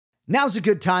Now's a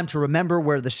good time to remember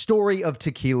where the story of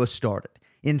tequila started.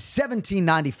 In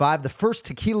 1795, the first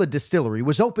tequila distillery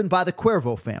was opened by the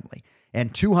Cuervo family,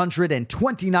 and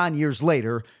 229 years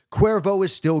later, Cuervo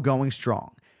is still going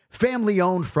strong.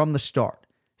 Family-owned from the start.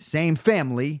 Same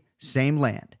family, same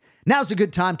land. Now's a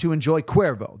good time to enjoy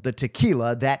Cuervo, the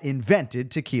tequila that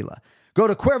invented tequila. Go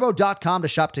to Cuervo.com to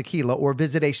shop tequila or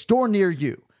visit a store near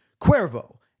you.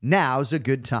 Cuervo, now's a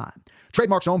good time.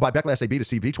 Trademarks owned by Beckley SAB to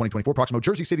CV 2024, Proximo,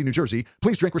 Jersey City, New Jersey.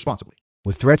 Please drink responsibly.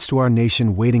 With threats to our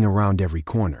nation waiting around every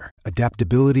corner,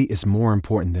 adaptability is more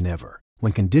important than ever.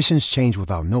 When conditions change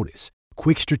without notice,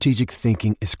 quick strategic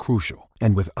thinking is crucial.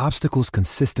 And with obstacles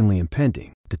consistently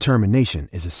impending, determination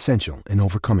is essential in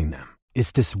overcoming them.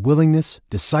 It's this willingness,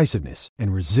 decisiveness,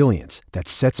 and resilience that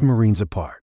sets Marines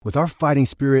apart. With our fighting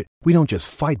spirit, we don't just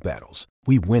fight battles,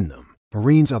 we win them.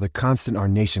 Marines are the constant our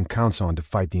nation counts on to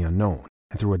fight the unknown.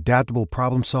 And through adaptable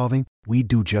problem solving, we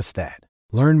do just that.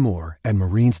 Learn more at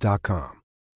Marines.com.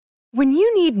 When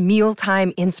you need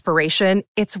mealtime inspiration,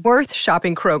 it's worth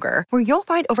shopping Kroger, where you'll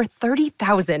find over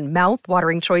 30,000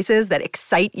 mouth-watering choices that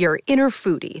excite your inner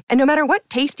foodie. And no matter what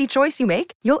tasty choice you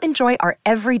make, you'll enjoy our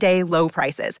everyday low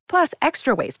prices, plus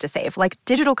extra ways to save, like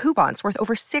digital coupons worth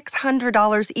over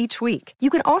 $600 each week. You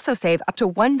can also save up to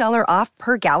 $1 off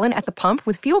per gallon at the pump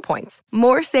with fuel points.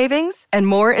 More savings and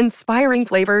more inspiring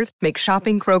flavors make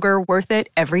shopping Kroger worth it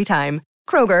every time.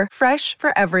 Kroger, fresh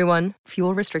for everyone.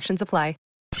 Fuel restrictions apply.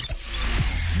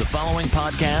 The following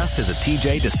podcast is a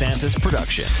TJ DeSantis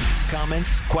production.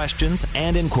 Comments, questions,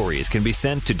 and inquiries can be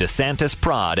sent to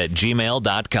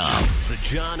DeSantisProd@gmail.com. The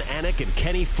John Anik and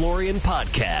Kenny Florian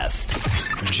podcast.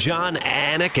 John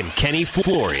Anik and Kenny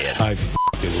Florian. I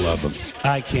f***ing love them.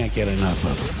 I can't get enough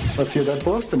of them. Let's hear that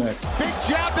Boston next. Big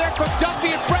jab there from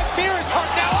Duffy, and Frank Mir is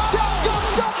hurt now. Down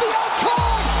goes Duffy, out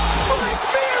cold. Frank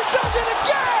Mir does it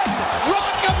again.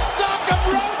 Rock'em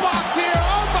sock'em robots here.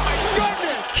 Oh my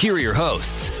goodness. Here are your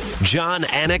hosts, John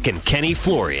Anik and Kenny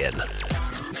Florian.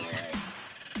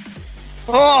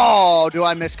 Oh, do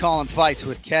I miss calling fights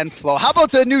with Ken Flo. How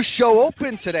about the new show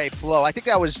open today, Flo? I think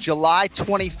that was July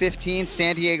 2015,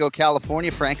 San Diego,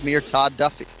 California. Frank Mir, Todd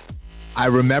Duffy. I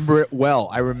remember it well.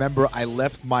 I remember I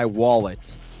left my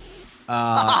wallet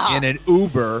in an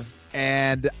Uber,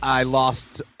 and I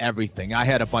lost everything. I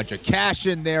had a bunch of cash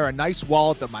in there, a nice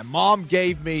wallet that my mom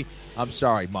gave me. I'm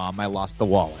sorry, Mom, I lost the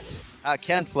wallet.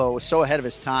 Ken Flo was so ahead of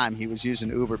his time, he was using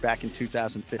Uber back in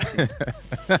 2015.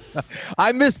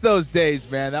 I miss those days,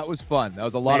 man. That was fun. That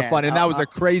was a lot of fun, and that was a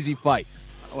crazy fight.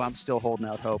 Well, I'm still holding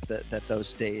out hope that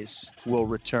those days will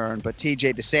return. But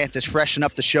TJ DeSantis freshen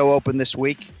up the show open this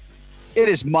week. It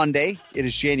is Monday. It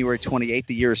is January 28th.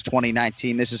 The year is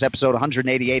 2019. This is episode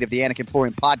 188 of the Anik and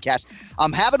Florian podcast.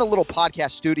 I'm having a little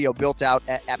podcast studio built out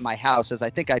at my house, as I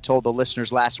think I told the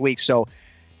listeners last week. So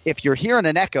if you're hearing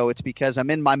an echo, it's because I'm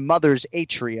in my mother's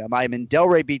atrium. I'm in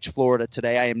Delray Beach, Florida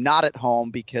today. I am not at home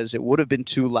because it would have been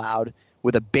too loud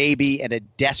with a baby and a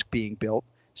desk being built.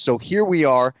 So here we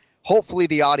are. Hopefully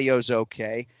the audio's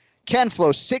okay. Ken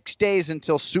Flo, 6 days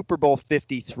until Super Bowl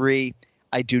 53.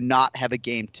 I do not have a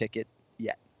game ticket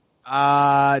yet.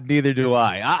 Neither do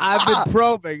I.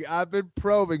 I've been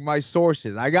probing my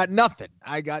sources. I got nothing,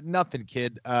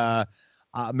 kid.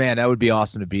 Man, that would be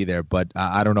awesome to be there, but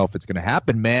I don't know if it's going to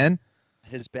happen, man.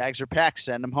 His bags are packed.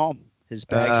 Send him home. His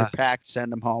bags are packed.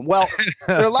 Send him home. Well,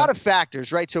 there are a lot of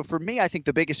factors, right? So for me, I think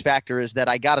the biggest factor is that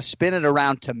I got to spin it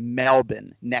around to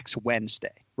Melbourne next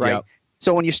Wednesday, right? Yep.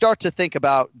 So when you start to think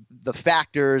about the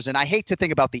factors, and I hate to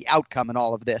think about the outcome in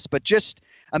all of this, but just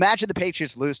imagine the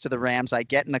Patriots lose to the Rams. I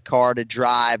get in a car to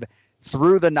drive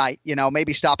through the night,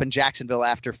 maybe stop in Jacksonville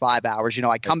after 5 hours.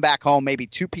 I come back home maybe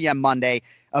 2 p.m. Monday,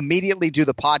 immediately do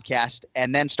the podcast,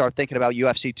 and then start thinking about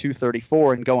UFC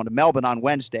 234 and going to Melbourne on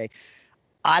Wednesday.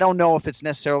 I don't know if it's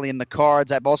necessarily in the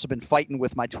cards. I've also been fighting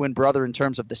with my twin brother in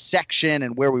terms of the section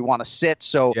and where we want to sit.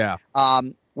 So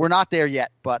we're not there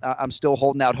yet, but I'm still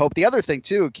holding out hope. The other thing,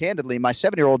 too, candidly, my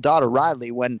 7-year-old daughter, Riley,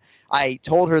 when I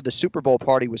told her the Super Bowl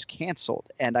party was canceled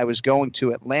and I was going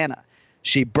to Atlanta,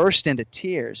 she burst into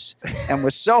tears and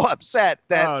was so upset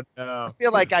that I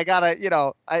feel like I got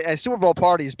to, a Super Bowl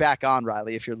party is back on,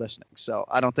 Riley, if you're listening. So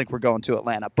I don't think we're going to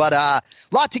Atlanta. But a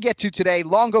lot to get to today.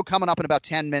 Longo coming up in about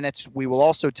 10 minutes. We will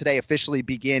also today officially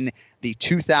begin the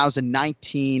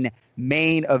 2019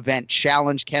 main event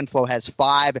challenge. Ken Flo has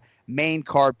 5 main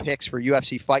card picks for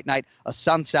UFC Fight Night, a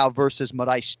Sunsao versus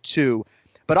Moraes 2.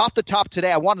 But off the top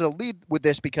today, I wanted to lead with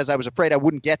this because I was afraid I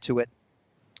wouldn't get to it.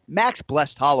 Max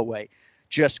Blessed Holloway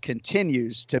just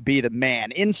continues to be the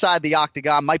man. Inside the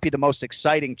octagon, might be the most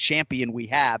exciting champion we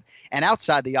have. And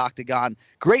outside the octagon,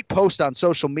 great post on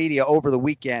social media over the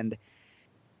weekend.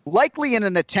 Likely in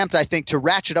an attempt, I think, to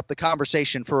ratchet up the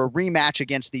conversation for a rematch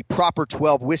against the Proper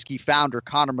 12 whiskey founder,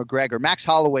 Conor McGregor, Max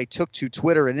Holloway took to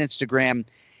Twitter and Instagram,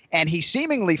 and he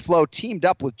seemingly, Flo, teamed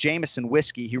up with Jameson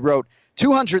Whiskey. He wrote,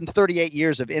 238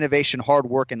 years of innovation, hard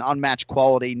work, and unmatched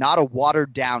quality, not a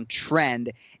watered-down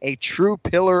trend, a true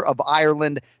pillar of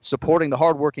Ireland, supporting the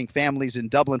hardworking families in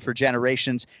Dublin for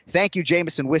generations. Thank you,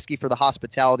 Jameson Whiskey, for the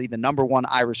hospitality, the #1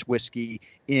 Irish whiskey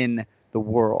in the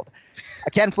world.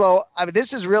 Ken Flo, I mean,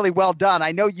 this is really well done.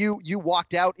 I know you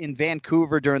walked out in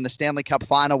Vancouver during the Stanley Cup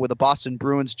final with a Boston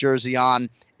Bruins jersey on.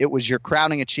 It was your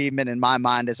crowning achievement in my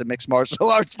mind as a mixed martial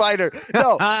arts fighter.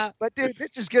 No, but dude,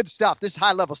 this is good stuff. This is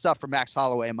high-level stuff from Max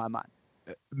Holloway in my mind.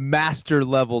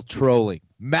 Master-level trolling.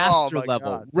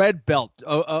 Master-level. God. Red belt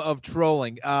of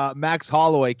trolling. Max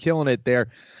Holloway killing it there.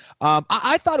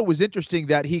 I thought it was interesting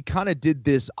that he kind of did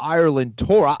this Ireland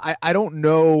tour. I don't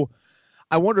know.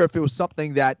 I wonder if it was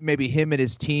something that maybe him and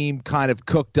his team kind of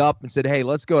cooked up and said, hey,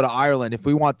 let's go to Ireland. If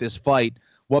we want this fight,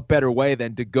 what better way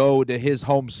than to go to his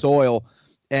home soil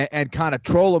and kind of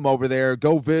troll him over there,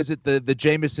 go visit the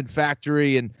Jameson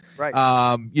factory and, right.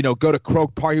 Go to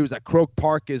Croke Park. He was at Croke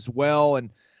Park as well. And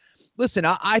listen,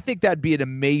 I think that'd be an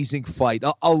amazing fight.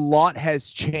 A lot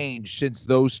has changed since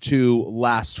those two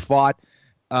last fought.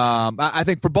 I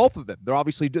think for both of them,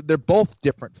 they're both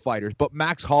different fighters, but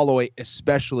Max Holloway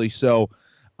especially so.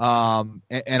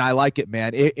 And I like it,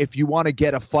 man. If you want to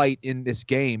get a fight in this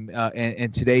game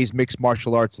and today's mixed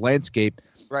martial arts landscape,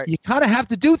 right, you kind of have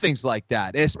to do things like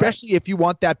that, especially if you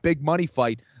want that big money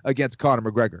fight against Conor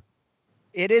McGregor.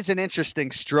 It is an interesting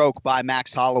stroke by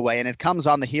Max Holloway, and it comes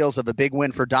on the heels of a big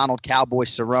win for Donald Cowboy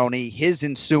Cerrone, his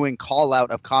ensuing call-out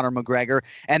of Conor McGregor,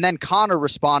 and then Conor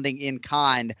responding in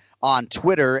kind on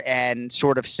Twitter and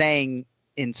sort of saying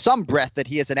in some breath that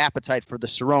he has an appetite for the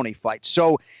Cerrone fight.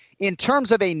 So in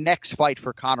terms of a next fight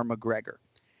for Conor McGregor,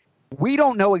 we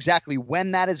don't know exactly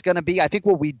when that is going to be. I think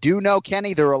what we do know,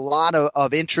 Kenny, there are a lot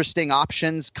of interesting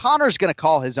options. Conor's going to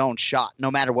call his own shot no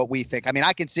matter what we think. I mean,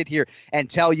 I can sit here and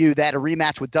tell you that a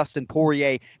rematch with Dustin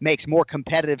Poirier makes more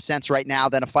competitive sense right now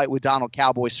than a fight with Donald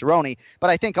Cowboy Cerrone. But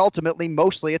I think ultimately,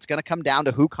 mostly, it's going to come down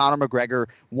to who Conor McGregor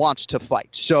wants to fight.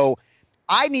 So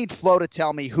I need Flo to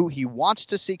tell me who he wants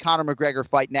to see Conor McGregor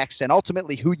fight next and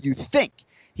ultimately who you think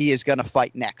he is going to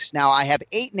fight next. Now, I have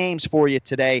 8 names for you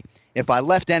today. If I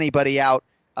left anybody out,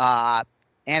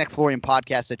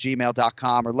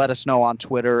 anicflorianpodcast@gmail.com or let us know on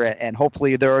Twitter, and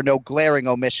hopefully there are no glaring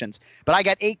omissions. But I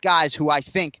got 8 guys who I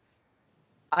think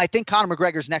Conor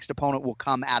McGregor's next opponent will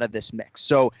come out of this mix.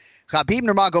 So Khabib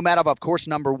Nurmagomedov, of course,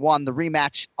 #1. The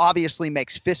rematch obviously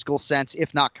makes fiscal sense,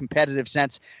 if not competitive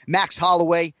sense. Max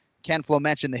Holloway, Ken Flo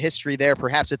mentioned the history there.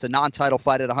 Perhaps it's a non-title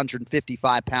fight at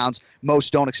 155 pounds.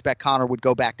 Most don't expect Conor would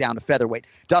go back down to featherweight.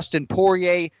 Dustin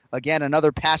Poirier, again,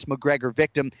 another past McGregor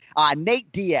victim.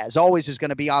 Nate Diaz always is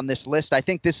going to be on this list. I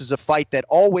think this is a fight that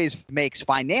always makes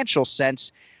financial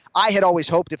sense. I had always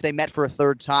hoped if they met for a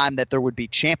third time that there would be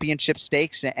championship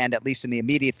stakes, and at least in the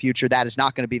immediate future, that is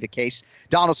not going to be the case.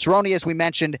 Donald Cerrone, as we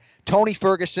mentioned. Tony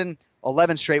Ferguson,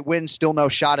 11 straight wins, still no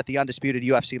shot at the undisputed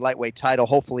UFC lightweight title.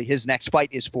 Hopefully his next fight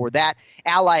is for that.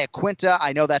 Al Iaquinta,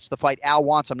 I know that's the fight Al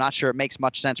wants. I'm not sure it makes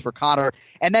much sense for Conor.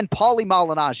 And then Paulie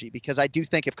Malignaggi, because I do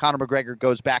think if Conor McGregor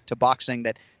goes back to boxing,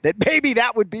 that maybe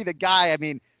that would be the guy. I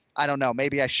mean, I don't know.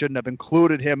 Maybe I shouldn't have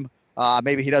included him.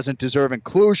 Maybe he doesn't deserve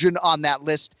inclusion on that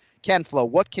list. Ken Flo,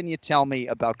 what can you tell me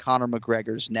about Conor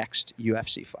McGregor's next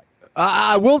UFC fight?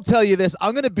 I will tell you this.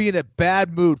 I'm going to be in a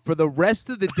bad mood for the rest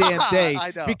of the damn day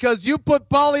because you put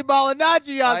Paulie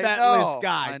Malignaggi on that list,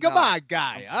 guy. Come on,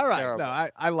 guy. All right. Terrible. No,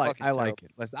 I like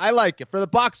it. Listen, I like it. For the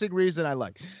boxing reason, I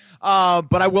like it.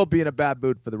 But I will be in a bad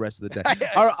mood for the rest of the day.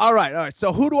 All right.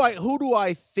 So who do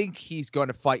I think he's going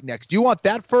to fight next? Do you want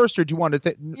that first, or do you want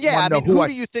to who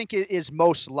do you think is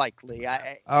most likely?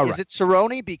 Is it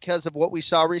Cerrone because of what we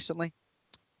saw recently?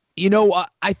 You know,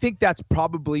 I think that's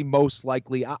probably most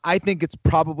likely. I think it's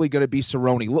probably going to be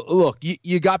Cerrone. Look,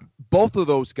 you got both of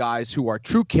those guys who are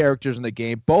true characters in the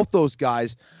game. Both those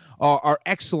guys are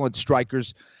excellent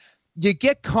strikers. You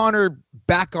get Conor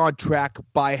back on track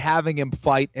by having him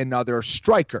fight another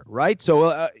striker, right?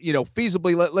 So,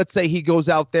 feasibly, let's say he goes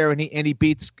out there and he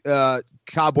beats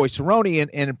Cowboy Cerrone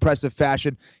in impressive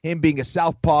fashion, him being a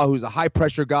southpaw who's a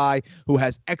high-pressure guy who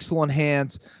has excellent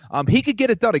hands. He could get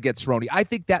it done against Cerrone. I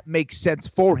think that makes sense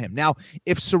for him. Now,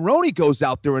 if Cerrone goes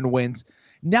out there and wins,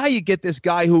 now you get this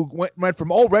guy who went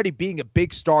from already being a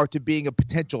big star to being a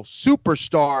potential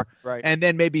superstar, right, and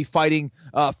then maybe fighting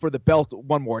for the belt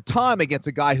one more time against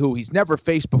a guy who he's never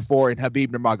faced before in Khabib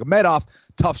Nurmagomedov.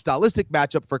 Tough stylistic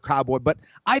matchup for Cowboy, but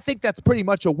I think that's pretty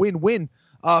much a win-win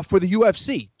for the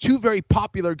UFC. Two very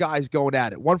popular guys going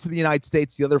at it. One from the United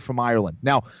States, the other from Ireland.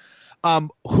 Now,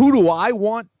 who do I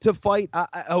want to fight?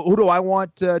 Who do I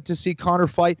want to see Conor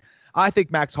fight? I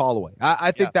think Max Holloway.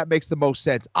 I think that makes the most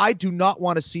sense. I do not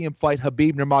want to see him fight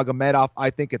Khabib Nurmagomedov. I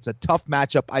think it's a tough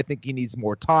matchup. I think he needs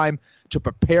more time to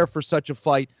prepare for such a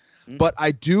fight. But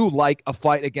I do like a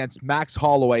fight against Max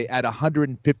Holloway at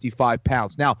 155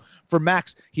 pounds. Now, for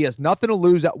Max, he has nothing to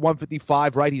lose at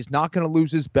 155, right? He's not going to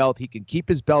lose his belt. He can keep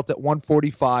his belt at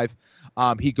 145.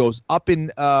 He goes up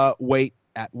in weight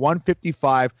at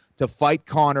 155 to fight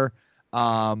Conor.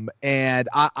 And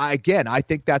I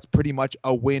think that's pretty much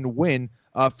a win-win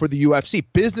for the UFC.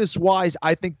 Business-wise,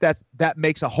 I think that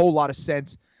makes a whole lot of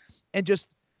sense. And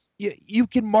just you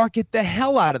can market the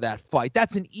hell out of that fight.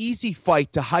 That's an easy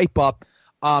fight to hype up.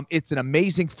 It's an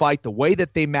amazing fight. The way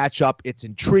that they match up, it's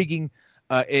intriguing.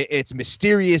 It's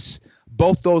mysterious.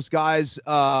 Both those guys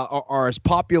are as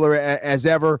popular as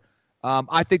ever.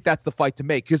 I think that's the fight to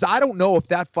make because I don't know if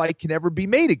that fight can ever be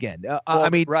made again.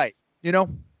 Right.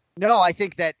 No, I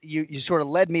think that you sort of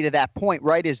led me to that point,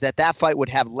 right, is that fight would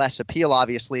have less appeal,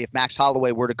 obviously, if Max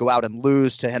Holloway were to go out and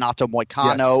lose to Renato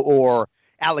Moicano or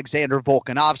Alexander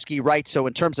Volkanovski, right? So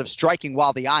in terms of striking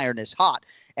while the iron is hot,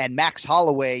 and Max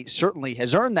Holloway certainly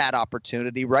has earned that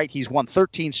opportunity, right? He's won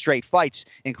 13 straight fights,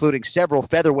 including several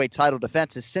featherweight title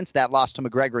defenses since that loss to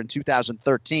McGregor in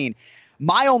 2013.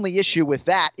 My only issue with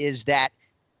that is that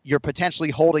you're potentially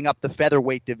holding up the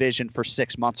featherweight division for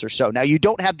 6 months or so. Now, you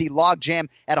don't have the logjam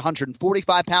at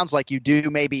 145 pounds like you do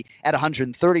maybe at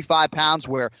 135 pounds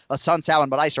where Assunção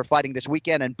and Moraes are fighting this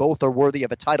weekend and both are worthy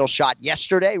of a title shot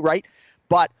yesterday, right?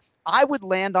 But I would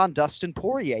land on Dustin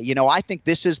Poirier. I think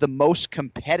this is the most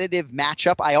competitive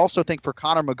matchup. I also think for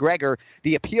Conor McGregor,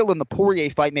 the appeal in the Poirier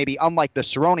fight may be unlike the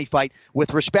Cerrone fight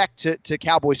with respect to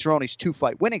Cowboy Cerrone's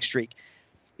 2-fight winning streak,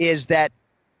 is that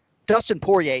Dustin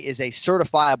Poirier is a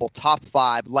certifiable top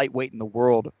 5 lightweight in the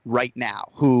world right now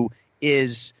who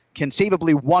is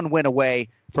conceivably one win away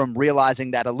from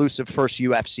realizing that elusive first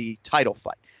UFC title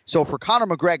fight. So for Conor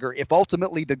McGregor, if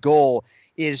ultimately the goal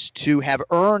is to have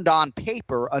earned on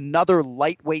paper another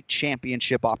lightweight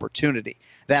championship opportunity,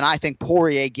 then I think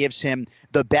Poirier gives him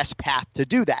the best path to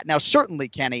do that. Now, certainly,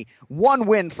 Kenny, one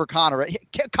win for Conor.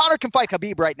 Conor can fight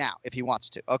Khabib right now if he wants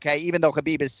to, okay? Even though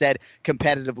Khabib has said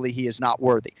competitively he is not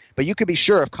worthy. But you can be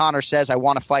sure if Conor says, I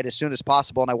want to fight as soon as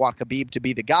possible and I want Khabib to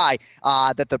be the guy,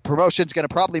 that the promotion's going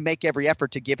to probably make every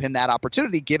effort to give him that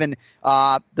opportunity given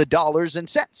the dollars and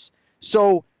cents.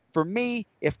 So for me,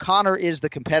 if Conor is the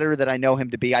competitor that I know him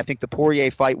to be, I think the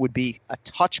Poirier fight would be a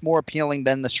touch more appealing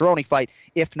than the Cerrone fight,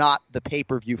 if not the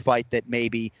pay-per-view fight that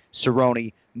maybe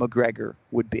Cerrone-McGregor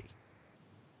would be.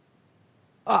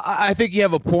 I think you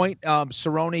have a point.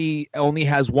 Cerrone only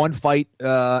has one fight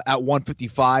at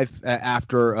 155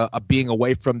 after being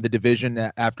away from the division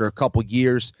after a couple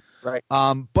years. Right.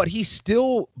 But he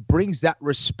still brings that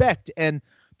respect, and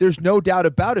there's no doubt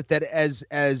about it that as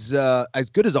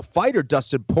good as a fighter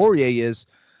Dustin Poirier is,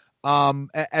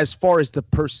 as far as the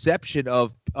perception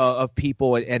of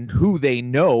people and who they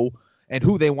know and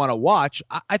who they want to watch,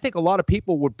 I think a lot of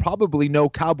people would probably know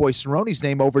Cowboy Cerrone's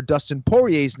name over Dustin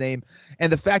Poirier's name.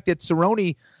 And the fact that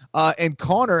Cerrone and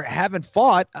Conor haven't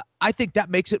fought, I think that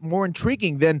makes it more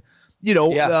intriguing than,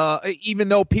 even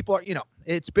though people are,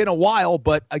 it's been a while,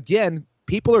 but again,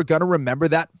 people are going to remember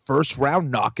that first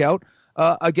round knockout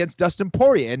against Dustin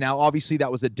Poirier. And now, obviously,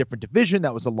 that was a different division.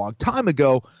 That was a long time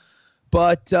ago.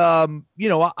 But,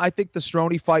 I think the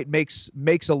Cerrone fight makes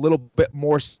a little bit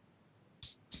more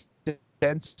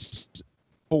sense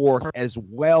for as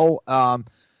well.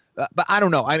 But I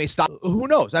don't know. I mean, who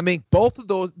knows? I mean, both of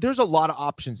those, there's a lot of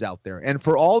options out there. And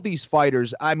for all these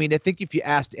fighters, I mean, I think if you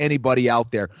asked anybody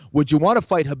out there, would you want to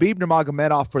fight Khabib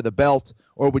Nurmagomedov for the belt,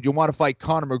 or would you want to fight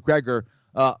Conor McGregor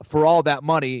for all that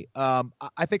money?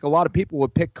 I think a lot of people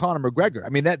would pick Conor McGregor. I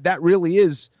mean, that really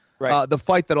is the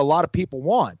fight that a lot of people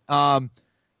want.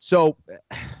 So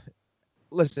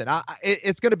listen,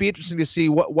 it's going to be interesting to see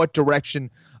what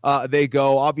direction they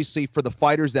go. Obviously, for the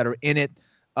fighters that are in it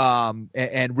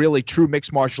and really true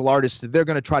mixed martial artists, they're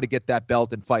going to try to get that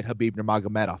belt and fight Khabib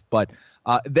Nurmagomedov. But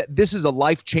this is a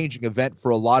life-changing event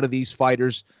for a lot of these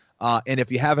fighters. And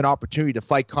if you have an opportunity to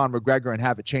fight Conor McGregor and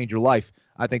have it change your life,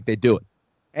 I think they do it.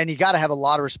 And you got to have a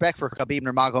lot of respect for Khabib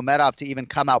Nurmagomedov to even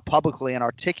come out publicly and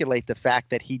articulate the fact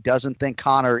that he doesn't think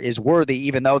Conor is worthy,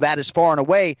 even though that is far and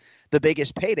away the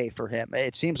biggest payday for him.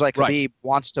 It seems like Right. Khabib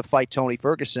wants to fight Tony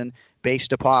Ferguson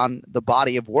based upon the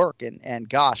body of work. And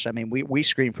gosh, I mean, we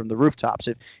scream from the rooftops.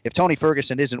 If Tony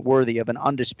Ferguson isn't worthy of an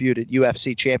undisputed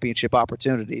UFC championship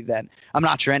opportunity, then I'm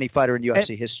not sure any fighter in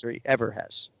UFC history ever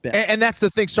has been. And that's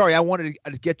the thing. Sorry, I wanted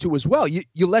to get to as well.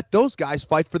 You let those guys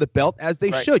fight for the belt as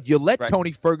they should. You let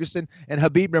Tony Ferguson and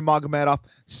Khabib Nurmagomedov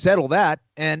settle that,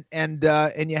 and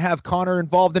you have Conor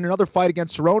involved in another fight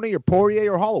against Cerrone or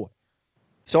Poirier or Holloway.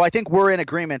 So I think we're in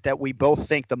agreement that we both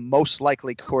think the most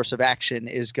likely course of action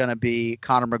is going to be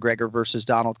Conor McGregor versus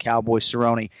Donald Cowboy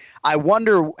Cerrone. I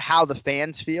wonder how the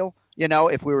fans feel,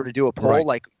 if we were to do a poll,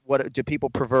 like what do people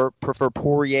prefer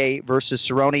Poirier versus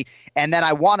Cerrone? And then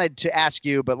I wanted to ask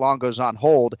you, but Longo's on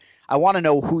hold. I want to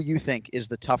know who you think is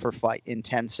the tougher fight in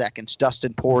 10 seconds,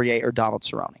 Dustin Poirier or Donald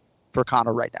Cerrone for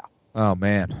Conor right now. Oh,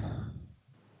 man.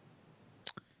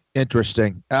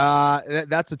 Interesting.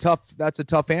 That's a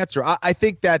tough answer. I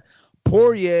think that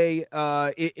Poirier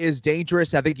is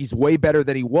dangerous. I think he's way better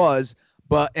than he was,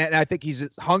 and I think he's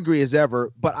as hungry as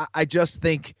ever. But I just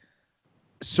think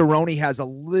Cerrone has a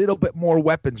little bit more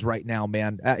weapons right now,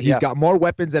 man. He's got more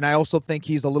weapons, and I also think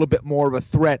he's a little bit more of a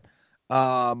threat,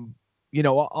 on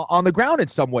the ground in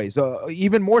some ways,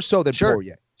 even more so than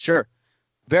Poirier. Sure.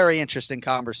 Very interesting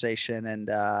conversation, and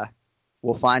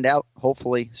we'll find out,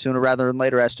 hopefully, sooner rather than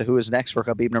later as to who is next for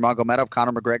Khabib Nurmagomedov,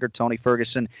 Conor McGregor, Tony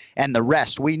Ferguson, and the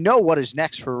rest. We know what is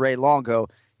next for Ray Longo,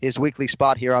 his weekly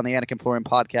spot here on the Anakin Florian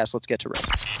podcast. Let's get to Ray.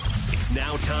 It's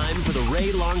now time for the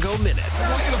Ray Longo Minute. I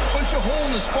want you to punch a hole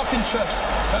in his fucking chest.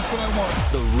 That's what I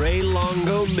want. The Ray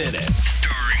Longo Minute.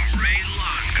 Starring Ray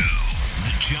Longo.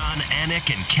 The John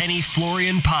Anik and Kenny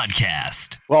Florian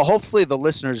podcast. Well, hopefully the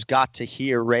listeners got to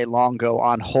hear Ray Longo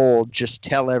on hold just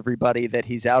tell everybody that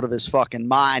he's out of his fucking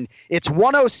mind. It's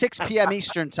 1:06 p.m.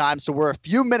 Eastern time, so we're a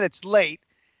few minutes late,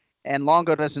 and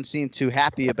Longo doesn't seem too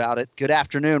happy about it. Good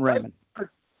afternoon, Raymond.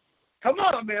 Come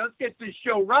on, man. Let's get this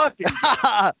show rocking.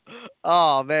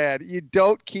 Oh, man. You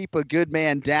don't keep a good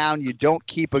man down. You don't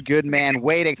keep a good man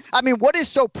waiting. I mean, what is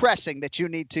so pressing that you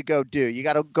need to go do? You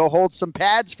got to go hold some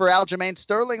pads for Aljamain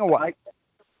Sterling or what?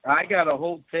 I got to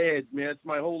hold pads, man. It's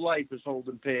my whole life is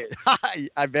holding pads.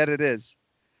 I bet it is.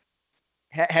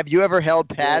 Have you ever held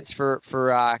pads for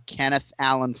Kenneth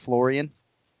Allen Florian?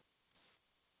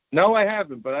 No, I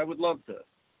haven't, but I would love to.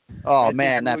 Oh,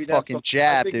 man, that fucking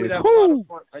jab, dude. I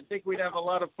think we'd have a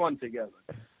lot of fun together.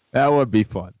 That would be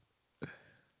fun.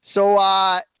 So,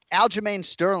 Aljamain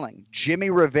Sterling, Jimmy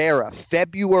Rivera,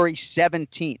 February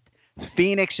 17th,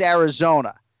 Phoenix,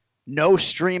 Arizona. No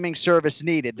streaming service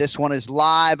needed. This one is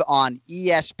live on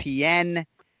ESPN.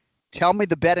 Tell me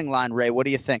the betting line, Ray. What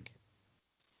do you think?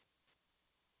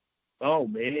 Oh,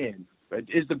 man.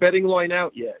 Is the betting line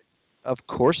out yet? Of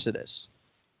course it is.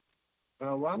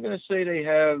 Well, I'm going to say they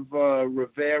have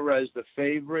Rivera as the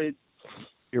favorite.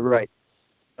 You're right.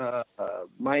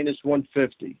 Minus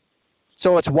 150.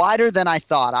 So it's wider than I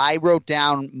thought. I wrote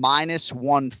down minus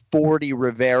 140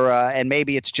 Rivera, and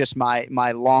maybe it's just my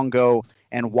Longo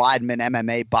and Weidman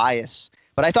MMA bias.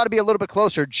 But I thought it'd be a little bit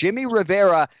closer. Jimmy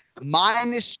Rivera,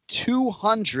 minus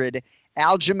 200.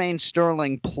 Aljamain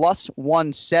Sterling, plus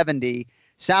 170.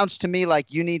 Sounds to me like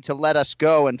you need to let us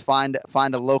go and find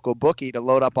a local bookie to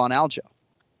load up on Aljo.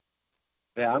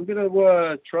 Yeah, I'm going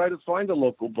to try to find a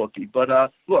local bookie.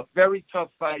 But, look, very tough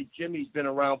fight. Jimmy's been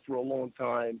around for a long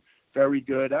time. Very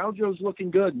good. Aljo's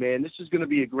looking good, man. This is going to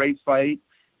be a great fight.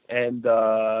 And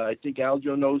I think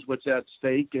Aljo knows what's at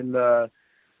stake, and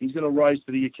he's going to rise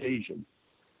to the occasion.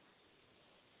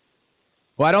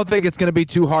 Well, I don't think it's going to be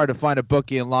too hard to find a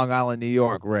bookie in Long Island, New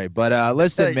York, Ray. But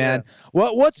listen, man,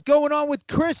 what's going on with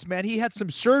Chris, man? He had some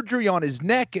surgery on his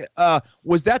neck.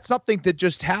 Was that something that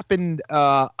just happened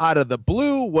out of the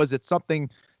blue? Was it something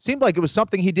 – seemed like it was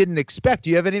something he didn't expect. Do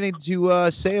you have anything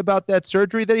to say about that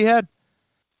surgery that he had?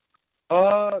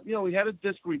 He had a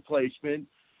disc replacement,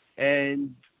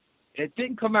 and it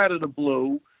didn't come out of the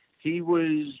blue. He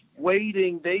was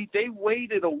waiting. They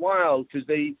waited a while because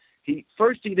he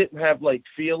didn't have like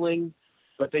feeling,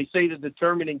 but they say the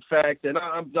determining fact, and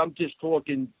I'm just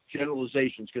talking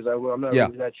generalizations because I'm not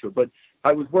really that sure. But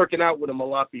I was working out with him a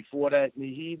lot before that, and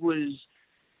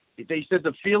they said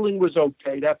the feeling was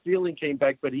okay. That feeling came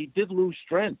back, but he did lose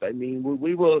strength. I mean,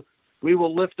 we were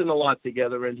lifting a lot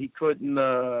together, and he couldn't.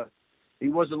 He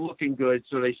wasn't looking good,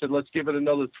 so they said let's give it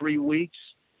another 3 weeks.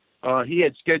 He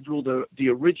had scheduled the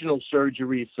original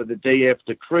surgery for the day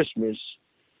after Christmas.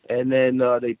 And then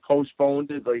they postponed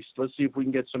it. Let's see if we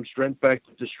can get some strength back.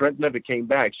 The strength never came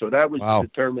back. So that was the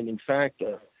determining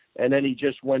factor. And then he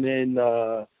just went in.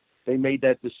 They made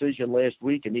that decision last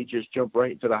week, and he just jumped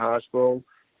right into the hospital.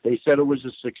 They said it was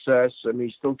a success. I mean,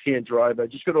 he still can't drive. I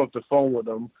just got off the phone with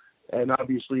him, and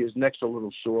obviously his neck's a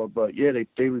little sore. But, yeah,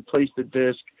 they replaced the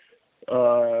disc,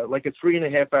 like a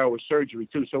 3.5-hour surgery,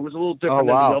 too. So it was a little different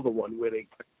than the other one where they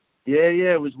 –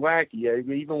 yeah, it was wacky.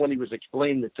 Even when he was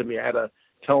explaining it to me, I had to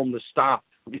tell him to stop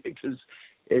because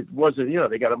it wasn't,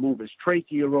 they got to move his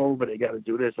trachea over. They got to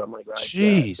do this. I'm like,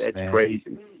 jeez, that's man.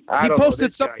 Crazy. He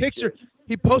posted some picture.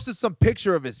 He posted some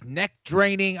picture of his neck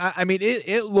draining. I mean,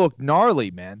 it looked gnarly,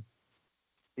 man.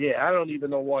 Yeah, I don't even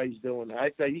know why he's doing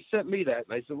that. He sent me that,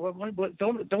 and I said, "Well,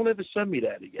 don't ever send me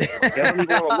that again. Like, I don't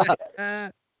even want to look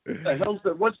at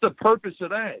it. What's the purpose of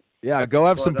that?" Yeah, go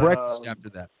have some breakfast after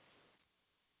that.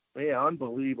 Yeah,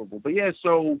 unbelievable. But yeah,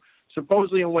 so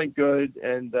supposedly it went good,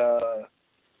 and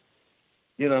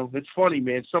it's funny,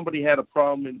 man. Somebody had a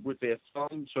problem with their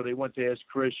thumb, so they went to ask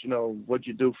Chris, what'd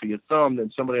you do for your thumb?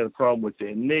 Then somebody had a problem with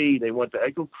their knee. I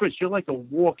go, Chris, you're like a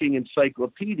walking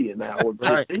encyclopedia now of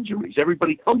injuries.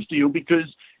 Everybody comes to you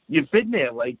because you've been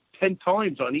there like 10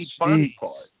 times on each body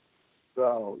part.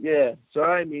 So, yeah. So,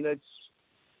 I mean,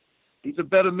 he's a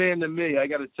better man than me. I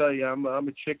got to tell you, I'm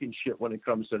a chicken shit when it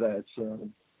comes to that. So.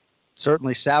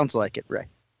 Certainly sounds like it, Ray.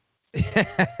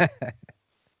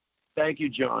 Thank you,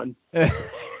 John.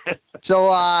 So,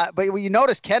 but you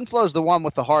notice Ken Flo's the one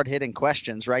with the hard-hitting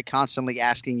questions, right? Constantly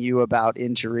asking you about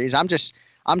injuries. I'm just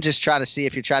trying to see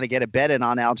if you're trying to get a bet in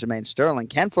on Aljamain Sterling.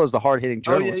 Ken Flo's the hard-hitting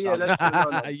journalist. Oh,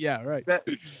 yeah, yeah, right.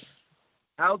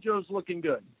 Aljo's looking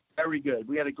good. Very good.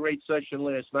 We had a great session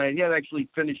last night. He had actually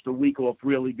finished the week off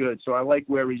really good, so I like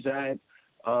where he's at.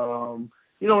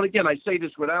 And again, I say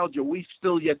this with Aljo. We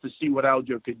still yet to see what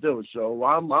Aljo could do, so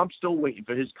I'm still waiting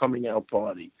for his coming out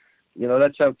party.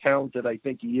 That's how talented I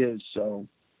think he is. So,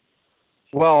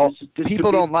 well,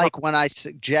 people don't like when I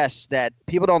suggest that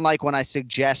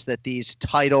these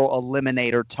title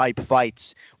eliminator type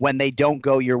fights, when they don't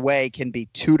go your way, can be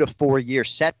 2 to 4 year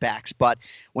setbacks. But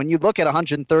when you look at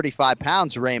 135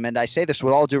 pounds, Raymond, I say this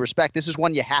with all due respect, this is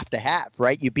one you have to have,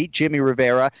 right? You beat Jimmy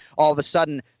Rivera. All of a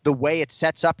sudden, the way it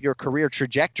sets up your career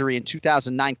trajectory in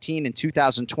 2019 and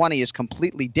 2020 is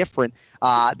completely different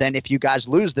than if you guys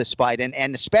lose this fight.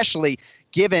 And especially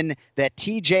given that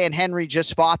TJ and Henry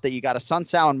just fought, that you got a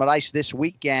Sunsao and Moraes this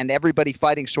weekend, everybody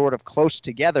fighting sort of close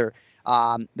together.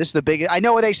 This is the biggest. I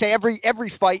know they say every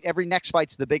next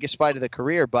fight's the biggest fight of the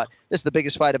career, but this is the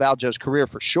biggest fight of Aljo's career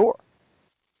for sure.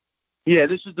 Yeah,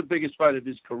 this is the biggest fight of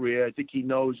his career. I think he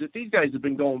knows it. These guys have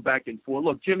been going back and forth.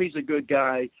 Look, Jimmy's a good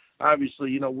guy.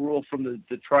 Obviously, we're all from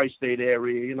the tri-state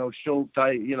area. Schultz,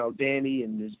 Danny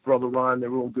and his brother Ron,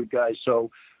 they're all good guys.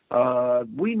 So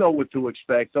we know what to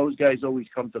expect. Those guys always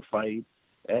come to fight.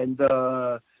 And,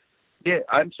 yeah,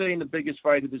 I'm saying the biggest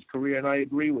fight of his career, and I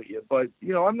agree with you. But,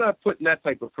 I'm not putting that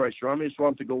type of pressure. I just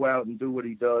want him to go out and do what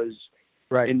he does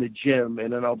in the gym,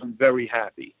 and then I'll be very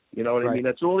happy. You know what I mean?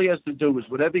 That's all he has to do is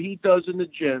whatever he does in the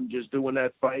gym, just doing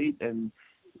that fight, and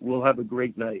we'll have a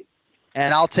great night.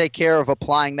 And I'll take care of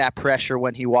applying that pressure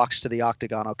when he walks to the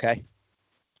octagon, okay?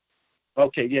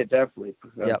 Okay, yeah, definitely.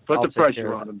 Put the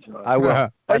pressure on him, John. I will.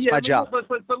 That's my job.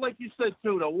 But like you said,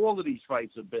 too, all of these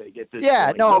fights are big at this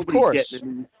point. No, Nobody's of course.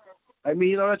 I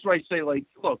mean, that's why I say, like,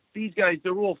 look, these guys,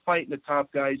 they're all fighting the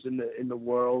top guys in the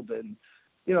world, and,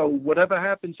 whatever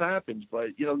happens, happens. But,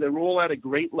 they're all at a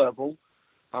great level.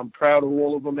 I'm proud of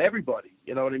all of them, everybody.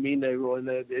 You know what I mean?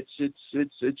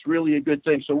 It's really a good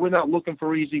thing. So we're not looking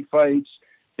for easy fights.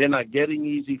 They're not getting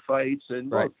easy fights. And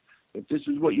look, if this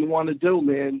is what you want to do,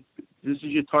 man, this is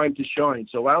your time to shine.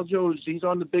 So he's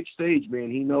on the big stage,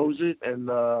 man. He knows it, and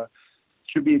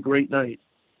should be a great night.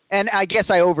 And I guess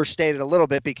I overstated a little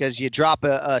bit because you drop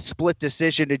a split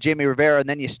decision to Jimmy Rivera and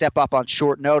then you step up on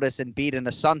short notice and beat in a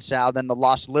Sunsao, then the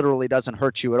loss literally doesn't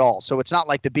hurt you at all. So it's not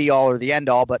like the be-all or the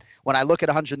end-all, but when I look at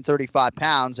 135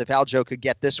 pounds, if Aljo could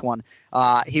get this one,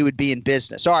 he would be in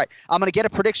business. All right, I'm going to get a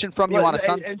prediction from you on a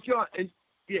Sunsao.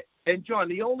 And John,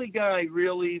 the only guy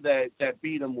really that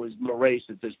beat him was Moraes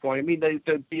at this point. I mean,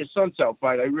 there'd be a Sunsao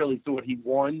fight. I really thought he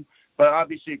won. But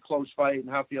obviously a close fight,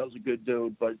 and Rafael's a good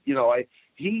dude. But,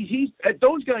 he's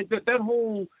those guys, that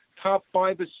whole top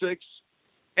 5 or 6,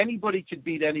 anybody could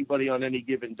beat anybody on any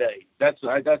given day. That's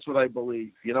what I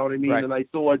believe. You know what I mean? Right. And I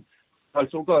thought,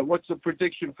 God, what's the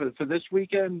prediction for this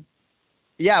weekend?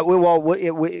 Yeah,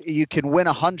 you can win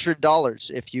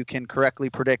 $100 if you can correctly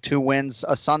predict who wins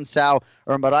a Sunsao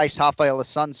or Moraes. Rafael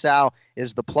Sunsao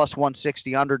is the plus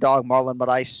 160 underdog. Marlon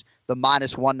Moraes, the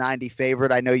minus 190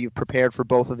 favorite. I know you've prepared for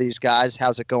both of these guys.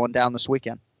 How's it going down this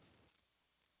weekend?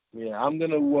 Yeah, I'm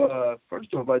going to,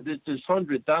 first off, I did this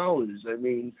 $100. I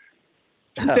mean,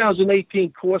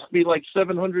 2018 cost me like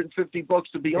 $750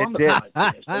 to be on the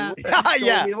podcast.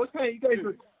 Yeah. You guys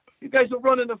are, You guys are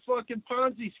running a fucking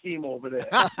Ponzi scheme over there.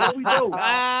 What do we do?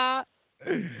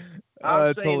 I'm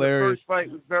that's saying hilarious. the first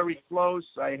fight was very close.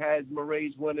 I had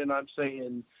Moraes winning. I'm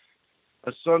saying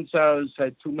Assunção's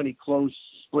had too many close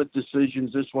split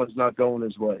decisions. This one's not going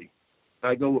his way.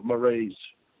 I go with Moraes.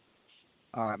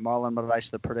 All right, Marlon Moraes,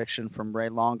 the prediction from Ray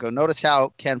Longo. Notice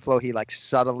how Ken Flo, he like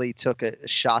subtly took a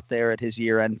shot there at his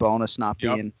year-end bonus not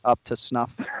being up to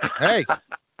snuff. Hey,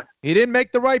 he didn't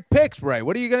make the right picks, Ray.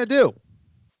 What are you going to do?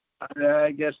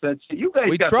 I guess that's it. You guys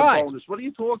We got tried. the bonus. What are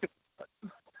you talking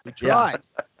about? We tried.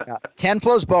 Yeah. Ken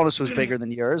Flo's bonus was bigger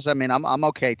than yours. I mean, I'm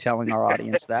okay telling our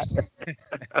audience that.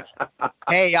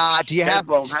 Hey, do you have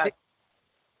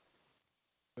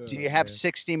do you have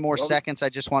 60 more seconds? I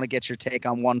just want to get your take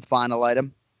on one final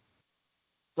item.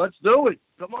 Let's do it.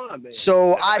 Come on, man.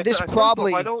 So I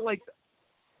don't like.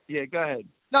 Yeah, go ahead.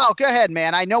 No, go ahead,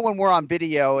 man. I know when we're on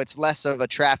video, it's less of a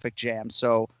traffic jam.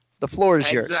 So the floor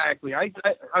is yours. Exactly.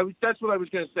 That's what I was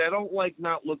going to say. I don't like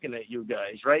not looking at you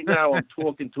guys. Right now, I'm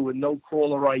talking to a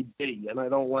no-caller ID, and I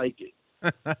don't like it.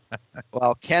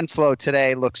 Well, Ken Flo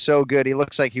today looks so good. He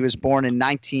looks like he was born in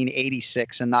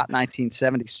 1986 and not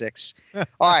 1976. All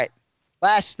right,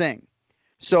 last thing.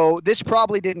 So this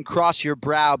probably didn't cross your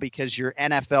brow because your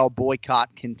NFL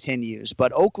boycott continues,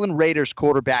 but Oakland Raiders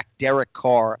quarterback Derek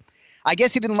Carr, I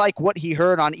guess he didn't like what he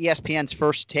heard on ESPN's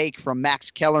First Take from Max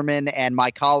Kellerman and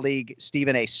my colleague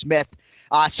Stephen A. Smith.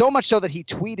 So much so that he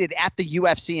tweeted at the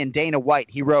UFC and Dana White.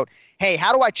 He wrote, "Hey,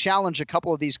 how do I challenge a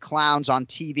couple of these clowns on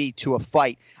TV to a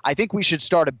fight? I think we should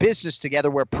start a business together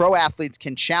where pro athletes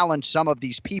can challenge some of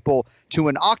these people to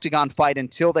an octagon fight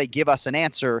until they give us an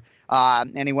answer."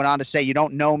 And he went on to say, "You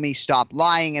don't know me, stop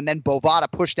lying." And then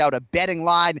Bovada pushed out a betting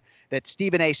line that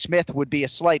Stephen A. Smith would be a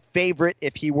slight favorite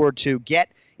if he were to get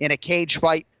in a cage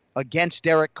fight against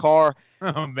Derek Carr.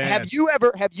 Oh, man.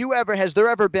 Has there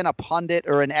ever been a pundit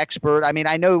or an expert? I mean,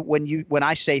 I know when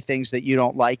I say things that you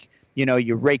don't like,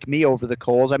 you rake me over the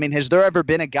coals. I mean, has there ever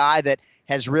been a guy that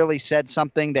has really said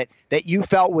something that you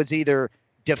felt was either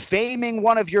defaming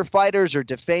one of your fighters or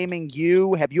defaming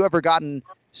you? Have you ever gotten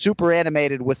super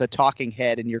animated with a talking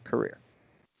head in your career?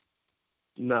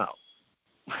 No.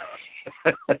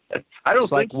 I don't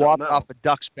it's like think so, walking no. off a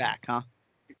duck's back, huh?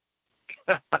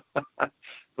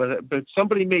 But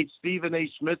somebody made Stephen A.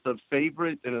 Smith a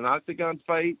favorite in an octagon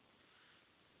fight.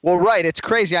 Well, right. It's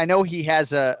crazy. I know he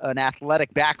has an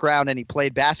athletic background and he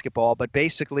played basketball, but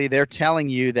basically they're telling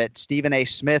you that Stephen A.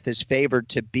 Smith is favored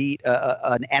to beat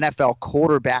an NFL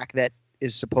quarterback that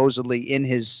is supposedly in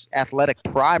his athletic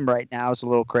prime right now. Is a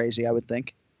little crazy, I would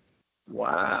think.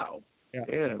 Wow.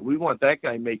 Yeah, we want that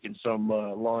guy making some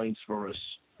lines for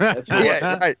us. That's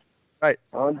right.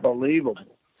 Unbelievable.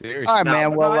 Seriously. All right,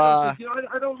 man. Well,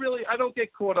 I don't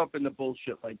get caught up in the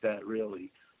bullshit like that,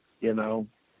 really.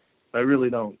 I really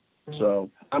don't. So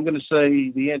I'm going to say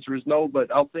the answer is no, but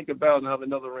I'll think about it and have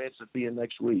another answer for you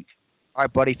next week. All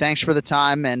right, buddy. Thanks for the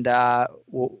time. And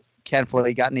Ken Flo,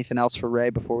 you got anything else for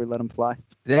Ray before we let him fly?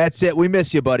 That's it. We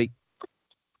miss you, buddy.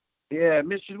 Yeah,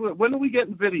 miss you. When are we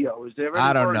getting video? Is there any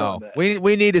I don't word know. on that?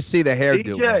 We need to see the hairdo.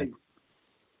 DJ.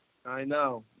 I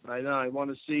know. I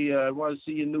want to see your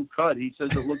new cut. He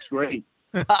says it looks great.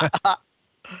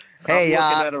 Hey,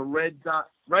 I'm looking at a red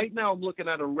dot. Right now, I'm looking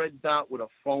at a red dot with a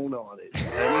phone on it.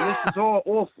 I mean, this is all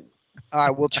awful. All right,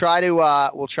 we'll try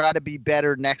to be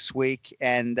better next week,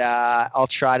 and I'll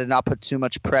try to not put too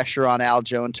much pressure on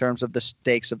Aljo in terms of the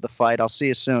stakes of the fight. I'll see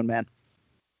you soon, man.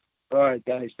 All right,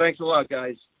 guys. Thanks a lot,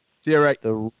 guys. See you right.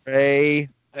 The Ray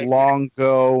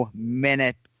Longo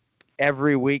Minute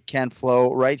every week, Ken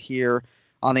Flo, right here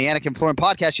on the Anakin Florin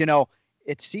podcast.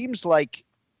 It seems like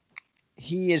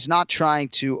he is not trying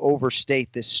to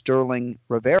overstate this Sterling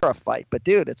Rivera fight, but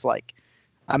dude, it's like,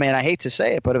 I mean, I hate to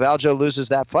say it, but if Aljo loses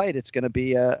that fight, it's going to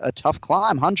be a tough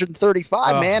climb.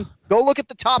 135, man. Go look at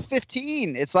the top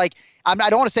 15. It's like, I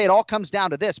don't want to say it all comes down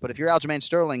to this, but if you're Aljamain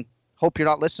Sterling, hope you're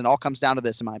not listening. All comes down to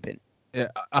this, in my opinion.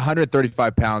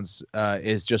 135 pounds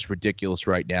is just ridiculous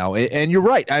right now. And you're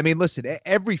right. I mean, listen,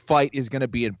 every fight is going to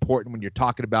be important when you're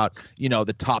talking about,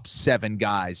 the top 7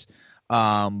 guys.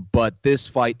 But this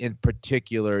fight in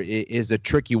particular is a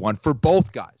tricky one for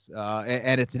both guys.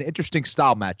 And it's an interesting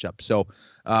style matchup. So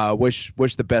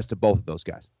wish the best of both of those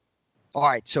guys. All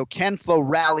right, so Ken Flo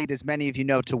rallied, as many of you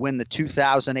know, to win the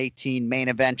 2018 Main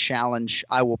Event Challenge.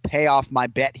 I will pay off my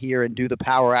bet here and do the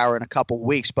Power Hour in a couple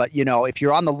weeks. But, if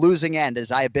you're on the losing end, as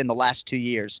I have been the last 2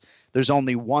 years, there's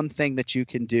only one thing that you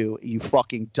can do. You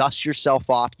fucking dust yourself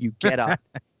off, you get up,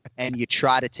 and you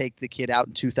try to take the kid out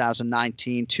in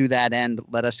 2019. To that end,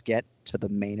 let us get to the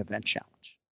Main Event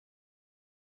Challenge.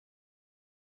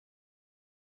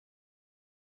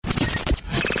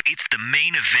 It's the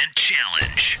main event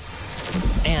challenge.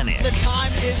 Anik. The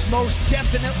time is most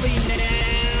definitely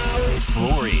now.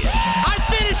 Florian. I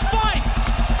finish fights.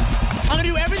 I'm going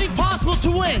to do everything possible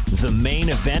to win. The main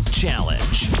event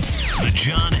challenge. The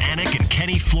John Anik and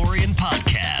Kenny Florian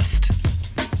podcast.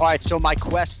 All right, so my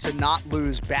quest to not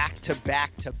lose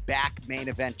back-to-back main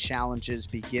event challenges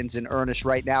begins in earnest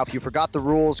right now. If you forgot the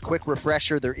rules, quick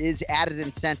refresher, there is added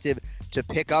incentive to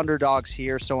pick underdogs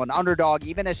here. So an underdog,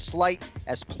 even as slight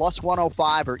as plus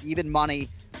 105 or even money,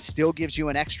 still gives you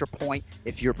an extra point.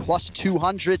 If you're plus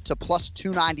 200 to plus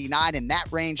 299 in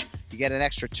that range, you get an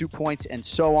extra 2 points and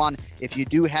so on. If you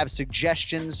do have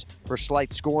suggestions for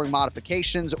slight scoring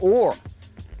modifications, or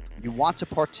you want to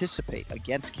participate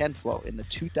against Ken Flo in the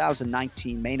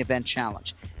 2019 main event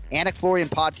challenge,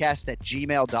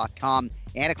 AnikFlorianPodcast@gmail.com.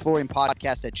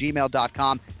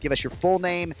 AnikFlorianPodcast@gmail.com. Give us your full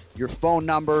name, your phone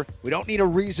number. We don't need a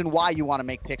reason why you want to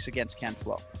make picks against Ken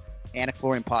Flo.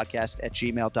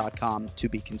 AnikFlorianPodcast@gmail.com to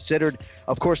be considered.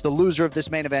 Of course, the loser of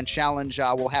this main event challenge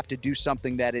will have to do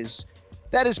something that is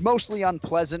mostly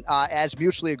unpleasant, as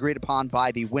mutually agreed upon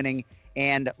by the winning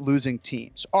and losing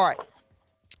teams. All right.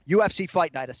 UFC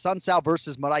Fight Night, Assunção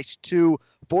versus Moraes 2,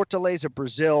 Fortaleza,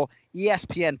 Brazil,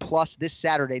 ESPN Plus this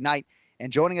Saturday night.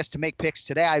 And joining us to make picks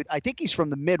today, I think he's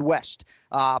from the Midwest.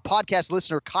 Podcast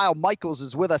listener Kyle Michaels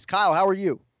is with us. Kyle, how are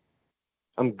you?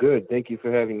 I'm good. Thank you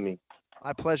for having me.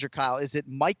 My pleasure, Kyle. Is it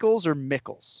Michaels or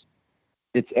Mickles?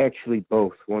 It's actually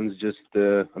both. One's just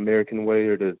the American way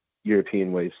or the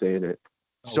European way of saying it.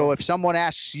 So if someone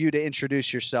asks you to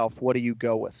introduce yourself, what do you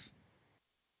go with?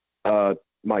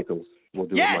 Michaels. We'll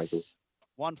do Yes! it, Michaels.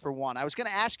 1 for 1. I was going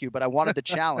to ask you, but I wanted the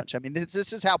challenge. I mean,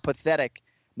 this is how pathetic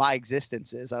my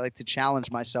existence is. I like to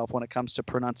challenge myself when it comes to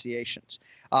pronunciations.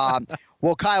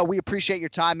 Well, Kyle, we appreciate your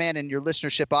time, man, and your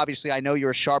listenership. Obviously, I know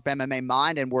you're a sharp MMA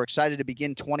mind, and we're excited to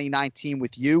begin 2019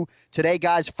 with you. Today,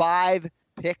 guys, 5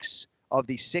 picks of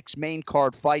the 6 main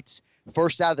card fights.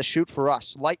 First out of the chute for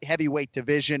us, light heavyweight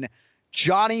division,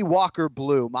 Johnny Walker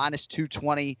Blue, minus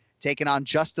 220, taking on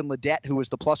Justin Ledet, who was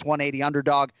the plus 180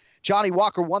 underdog. Johnny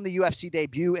Walker won the UFC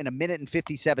debut in 1 minute and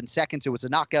 57 seconds. It was a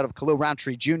knockout of Khalil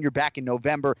Rountree Jr. back in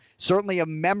November. Certainly a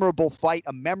memorable fight,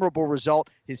 a memorable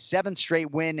result, his 7th straight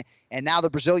win. And now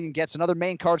the Brazilian gets another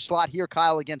main card slot here,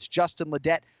 Kyle, against Justin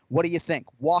Ledet. What do you think,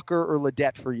 Walker or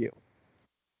Ledet for you?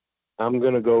 I'm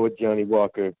going to go with Johnny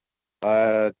Walker.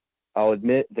 I'll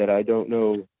admit that I don't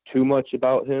know too much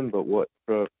about him, but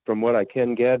from what I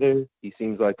can gather, he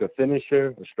seems like a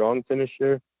finisher, a strong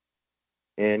finisher,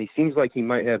 and he seems like he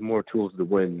might have more tools to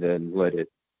win than Ledet.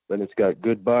 Ledet's got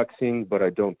good boxing, but I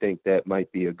don't think that might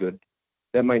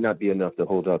not be enough to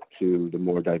hold up to the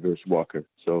more diverse Walker.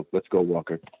 So let's go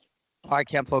Walker. All right,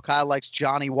 Ken Flo. Kyle likes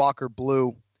Johnny Walker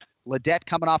Blue. Ledet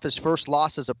coming off his first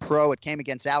loss as a pro. It came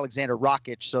against Alexander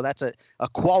Rakic, so that's a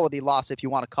quality loss if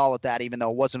you want to call it that, even though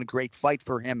it wasn't a great fight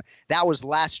for him. That was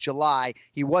last July.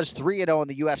 He was 3-0 in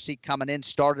the UFC coming in,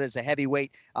 started as a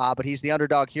heavyweight, but he's the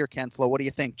underdog here, Ken Flo. What do you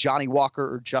think, Johnny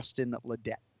Walker or Justin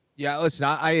Ledet? Yeah, listen,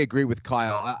 I agree with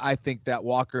Kyle. I think that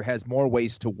Walker has more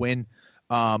ways to win.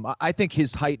 I think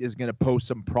his height is going to pose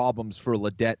some problems for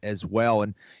Ledet as well,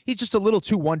 and he's just a little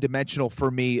too one-dimensional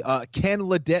for me. Can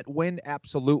Ledet win?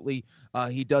 Absolutely.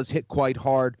 He does hit quite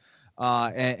hard,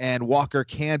 and Walker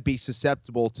can be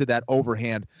susceptible to that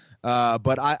overhand.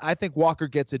 But I think Walker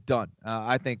gets it done.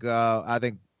 I think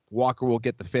Walker will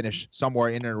get the finish somewhere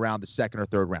in and around the 2nd or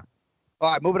 3rd round.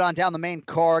 All right, moving on down the main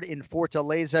card in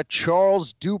Fortaleza,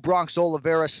 Charles Do Bronx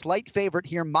Oliveira, slight favorite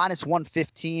here, minus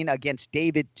 115 against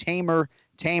David Tamer.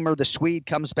 Tamer, the Swede,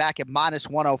 comes back at minus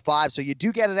 105. So you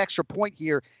do get an extra point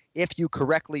here if you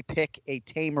correctly pick a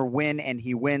Tamer win, and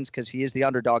he wins because he is the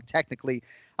underdog technically.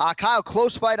 Kyle,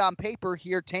 close fight on paper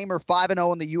here. Tamer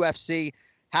 5-0 in the UFC.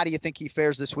 How do you think he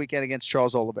fares this weekend against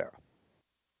Charles Oliveira?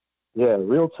 Yeah,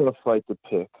 real tough fight to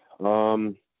pick.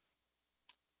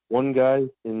 One guy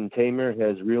in Tamer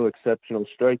has real exceptional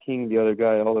striking. The other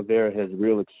guy, Oliveira, has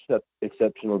real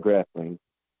exceptional grappling.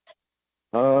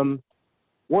 One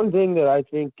thing that I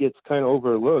think gets kind of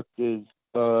overlooked is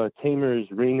Tamer's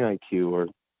ring IQ or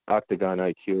octagon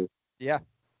IQ. Yeah.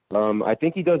 I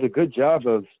think he does a good job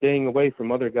of staying away from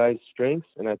other guys' strengths,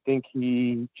 and I think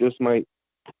he just might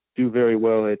do very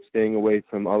well at staying away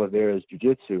from Oliveira's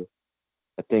jiu-jitsu.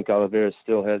 I think Oliveira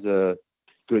still has a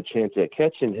good chance at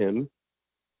catching him.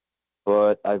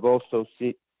 But I've also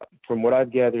seen, from what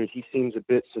I've gathered, he seems a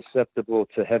bit susceptible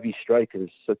to heavy strikers,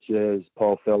 such as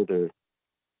Paul Felder.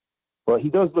 But he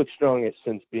does look strong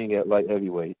since being at light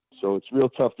heavyweight. So it's real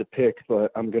tough to pick,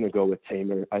 but I'm going to go with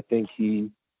Tamer. I think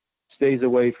he stays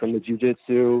away from the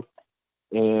jiu-jitsu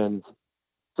and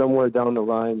somewhere down the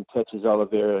line catches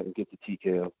Oliveira and gets a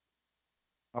TKO.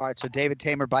 All right, so David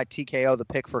Tamer by TKO, the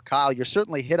pick for Kyle. You're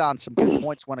certainly hit on some good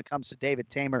points when it comes to David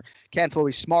Tamer. Ken Flo,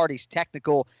 he's smart, he's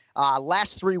technical.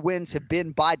 Last 3 wins have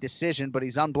been by decision, but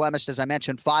he's unblemished, as I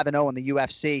mentioned, 5-0 in the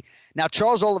UFC. Now,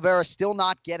 Charles Oliveira still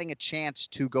not getting a chance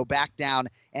to go back down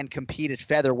and compete at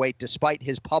featherweight, despite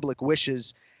his public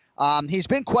wishes. He's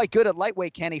been quite good at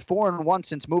lightweight, Kenny, 4-1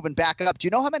 since moving back up. Do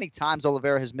you know how many times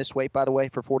Oliveira has missed weight, by the way,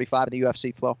 for 45 in the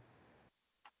UFC, Flo?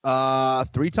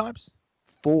 3 times?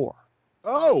 4.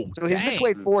 Oh, so he's missed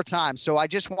weight 4 times. So I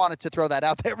just wanted to throw that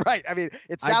out there, right? I mean,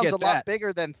 it sounds a lot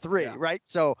bigger than 3, right?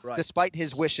 So despite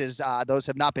his wishes, those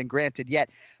have not been granted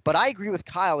yet. But I agree with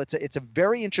Kyle. It's a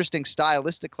very interesting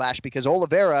stylistic clash because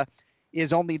Oliveira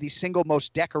is only the single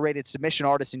most decorated submission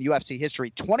artist in UFC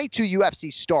history. 22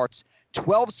 UFC starts,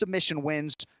 12 submission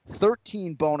wins,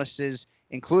 13 bonuses,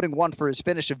 including one for his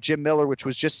finish of Jim Miller, which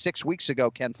was just 6 weeks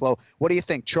ago, Ken Flo. What do you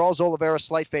think? Charles Oliveira,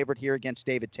 slight favorite here against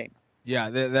David Tamer.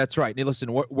 Yeah, that's right. Hey, listen,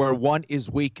 where one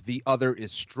is weak, the other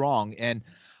is strong. And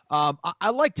I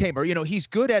like Tamer. You know, he's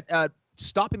good at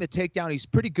stopping the takedown. He's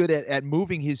pretty good at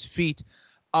moving his feet.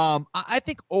 I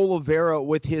think Oliveira,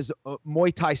 with his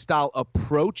Muay Thai style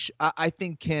approach, I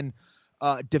think can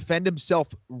defend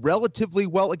himself relatively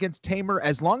well against Tamer,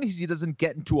 as long as he doesn't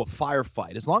get into a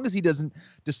firefight. As long as he doesn't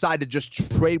decide to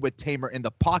just trade with Tamer in the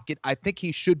pocket, I think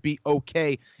he should be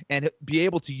okay and be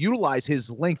able to utilize his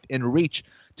length and reach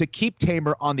to keep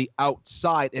Tamer on the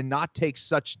outside and not take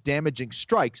such damaging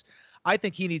strikes. I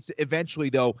think he needs to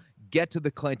eventually, though, get to the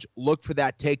clinch, look for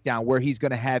that takedown where he's going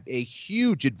to have a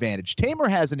huge advantage. Tamer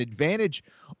has an advantage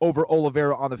over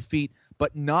Oliveira on the feet,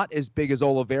 but not as big as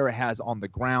Oliveira has on the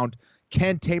ground.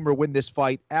 Can Tamer win this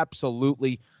fight?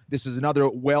 Absolutely. This is another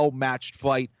well-matched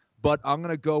fight, but I'm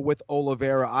going to go with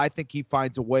Oliveira. I think he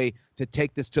finds a way to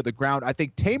take this to the ground. I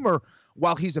think Tamer,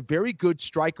 while he's a very good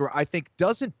striker, I think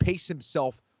doesn't pace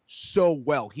himself so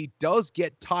well. He does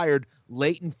get tired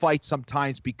late in fights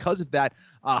sometimes because of that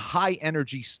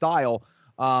high-energy style.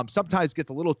 Sometimes gets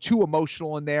a little too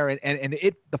emotional in there, and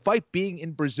the fight being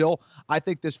in Brazil, I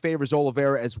think this favors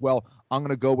Oliveira as well. I'm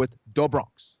going to go with Do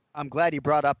Bronx. I'm glad you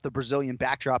brought up the Brazilian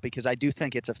backdrop because I do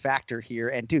think it's a factor here.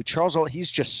 And, dude, Charles, he's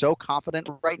just so confident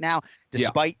right now,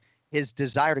 despite his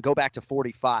desire to go back to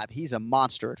 45. He's a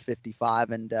monster at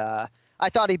 55, and I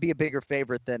thought he'd be a bigger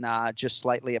favorite than just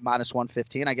slightly at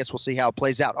 -115. I guess we'll see how it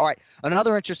plays out. All right,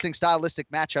 another interesting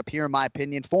stylistic matchup here, in my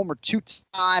opinion. Former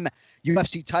 2-time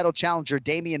UFC title challenger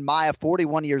Damian Maia,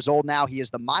 41 years old now. He is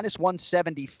the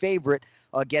 -170 favorite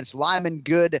against Lyman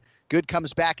Good. Good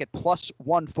comes back at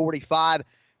 +145.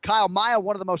 Kyle, Maia,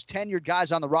 one of the most tenured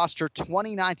guys on the roster,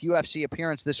 29th UFC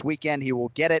appearance this weekend. He will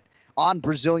get it on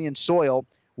Brazilian soil.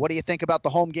 What do you think about the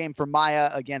home game for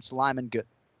Maia against Lyman Good?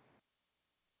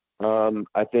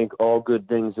 I think all good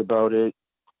things about it.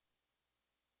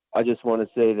 I just want to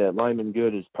say that Lyman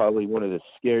Good is probably one of the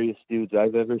scariest dudes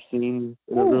I've ever seen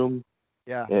in a room.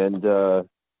 Yeah. And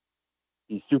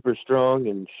he's super strong,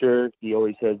 and sure, he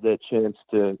always has that chance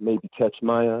to maybe catch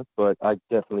Maia, but I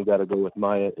definitely got to go with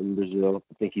Maia in Brazil.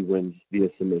 I think he wins via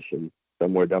submission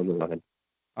somewhere down the line.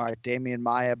 All right, Damian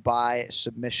Maia by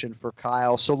submission for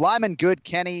Kyle. So Lyman Good,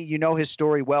 Kenny, you know his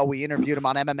story well. We interviewed him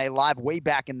on MMA Live way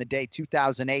back in the day,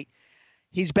 2008.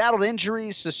 He's battled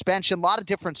injuries, suspension, a lot of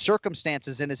different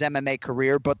circumstances in his MMA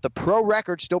career, but the pro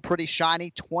record's still pretty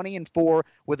shiny, 20-4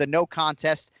 with a no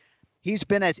contest. He's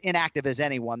been as inactive as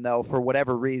anyone, though, for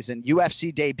whatever reason.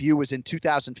 UFC debut was in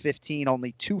 2015,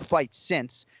 only 2 fights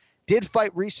since. Did fight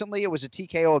recently. It was a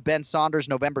TKO of Ben Saunders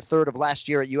November 3rd of last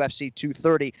year at UFC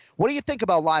 230. What do you think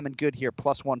about Lyman Good here,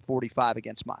 +145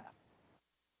 against Maia?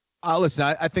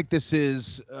 Listen, I think this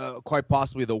is quite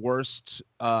possibly the worst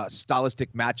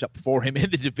stylistic matchup for him in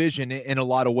the division in a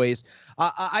lot of ways.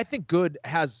 I think Good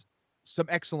has some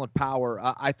excellent power.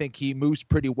 I think he moves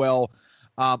pretty well.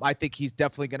 I think he's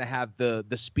definitely going to have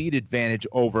the speed advantage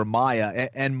over Maia.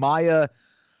 And Maia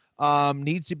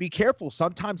needs to be careful.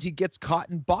 Sometimes he gets caught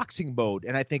in boxing mode.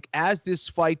 And I think as this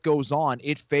fight goes on,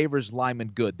 it favors Lyman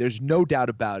Good. There's no doubt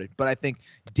about it. But I think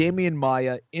Damian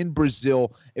Maia in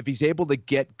Brazil, if he's able to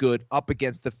get Good up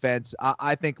against the fence,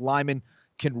 I think Lyman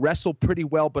can wrestle pretty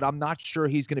well, but I'm not sure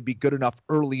he's going to be good enough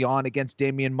early on against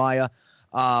Damian Maia.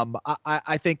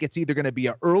 I think it's either going to be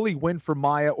an early win for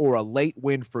Maia or a late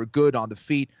win for Good on the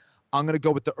feet. I'm going to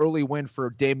go with the early win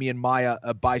for Damian Maia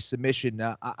by submission.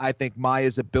 I think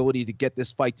Maia's ability to get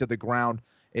this fight to the ground,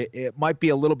 it might be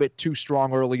a little bit too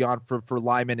strong early on for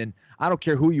Lyman. And I don't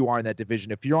care who you are in that division.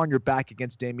 If you're on your back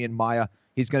against Damian Maia,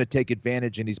 he's going to take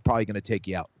advantage, and he's probably going to take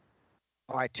you out.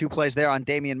 All right, 2 plays there on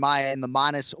Damian Maia in the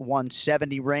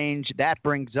 -170 range. That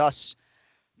brings us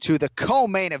to the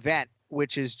co-main event.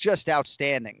 which is just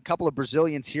outstanding. A couple of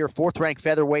Brazilians here. Fourth-ranked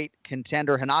featherweight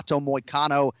contender Renato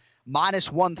Moicano,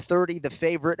 -130, the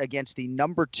favorite against the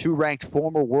number 2-ranked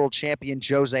former world champion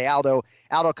Jose Aldo.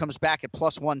 Aldo comes back at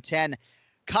 +110.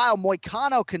 Kyle,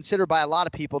 Moicano considered by a lot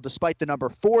of people, despite the number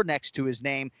 4 next to his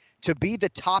name, to be the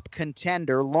top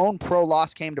contender. Lone pro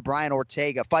loss came to Brian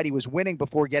Ortega, a fight he was winning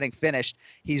before getting finished.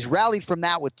 He's rallied from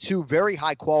that with 2 very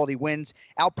high-quality wins,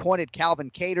 outpointed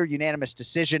Calvin Kattar, unanimous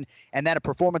decision, and then a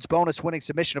performance bonus winning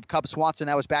submission of Cub Swanson.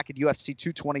 That was back at UFC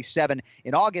 227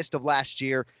 in August of last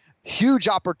year. Huge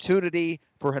opportunity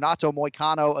for Renato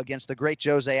Moicano against the great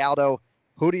Jose Aldo.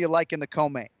 Who do you like in the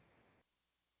co-main?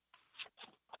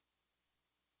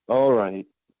 All right.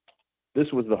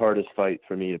 This was the hardest fight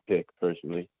for me to pick,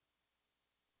 personally.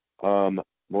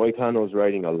 Moicano's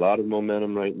riding a lot of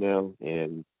momentum right now,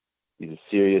 and he's a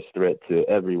serious threat to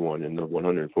everyone in the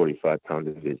 145-pound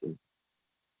division.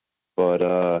 But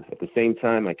at the same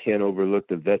time, I can't overlook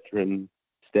the veteran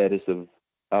status of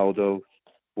Aldo,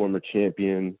 former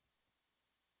champion.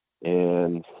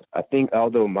 And I think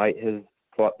Aldo might have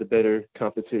fought the better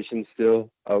competition still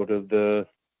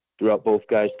throughout both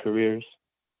guys' careers.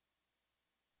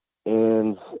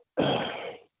 And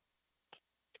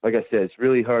like I said, it's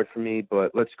really hard for me,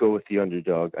 but let's go with the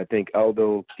underdog. I think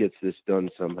Aldo gets this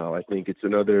done somehow. I think it's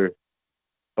another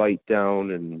bite down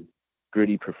and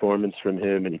gritty performance from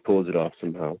him, and he pulls it off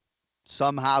somehow.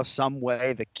 Somehow, some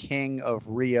way, the king of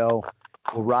Rio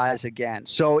will rise again.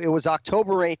 So it was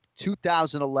October 8th,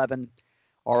 2011.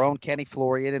 Our own Kenny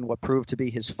Florian, in what proved to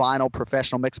be his final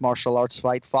professional mixed martial arts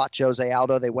fight, fought Jose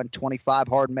Aldo. They went 25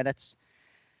 hard minutes.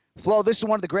 Flo, this is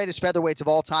one of the greatest featherweights of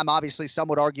all time. Obviously, some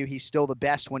would argue he's still the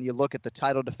best when you look at the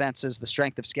title defenses, the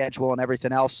strength of schedule, and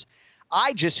everything else.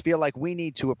 I just feel like we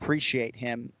need to appreciate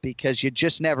him because you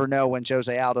just never know when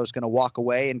Jose Aldo is going to walk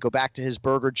away and go back to his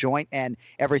burger joint and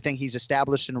everything he's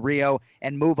established in Rio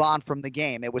and move on from the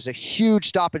game. It was a huge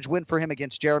stoppage win for him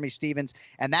against Jeremy Stephens,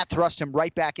 and that thrust him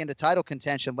right back into title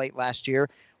contention late last year.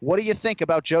 What do you think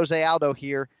about Jose Aldo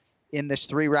here in this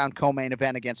 3-round co-main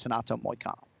event against Renato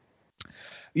Moicano?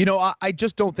 You know, I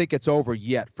just don't think it's over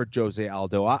yet for Jose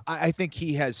Aldo. I think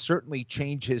he has certainly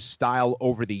changed his style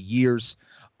over the years.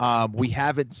 We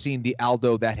haven't seen the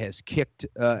Aldo that has kicked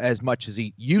as much as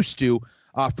he used to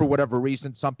for whatever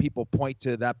reason. Some people point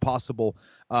to that possible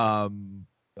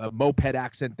moped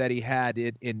accent that he had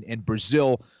in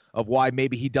Brazil of why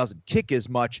maybe he doesn't kick as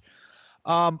much.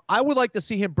 I would like to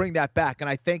see him bring that back, and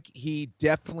I think he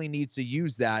definitely needs to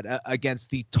use that against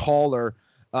the taller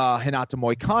Renato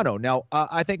Moicano. Now,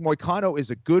 I think Moicano is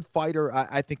a good fighter.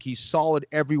 I think he's solid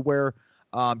everywhere.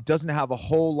 Doesn't have a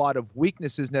whole lot of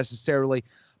weaknesses necessarily,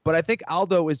 but I think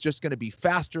Aldo is just going to be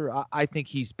faster. I think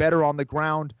he's better on the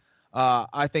ground.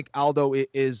 I think Aldo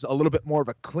is a little bit more of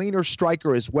a cleaner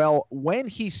striker as well when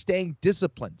he's staying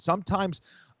disciplined. Sometimes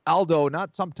Aldo,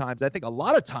 not sometimes, I think a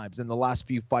lot of times in the last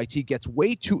few fights, he gets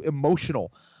way too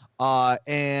emotional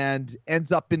and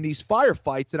ends up in these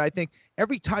firefights. And I think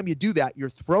every time you do that, you're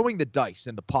throwing the dice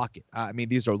in the pocket. I mean,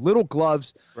 these are little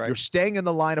gloves. Right. You're staying in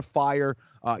the line of fire.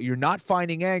 You're not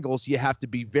finding angles. You have to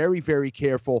be very, very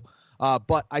careful.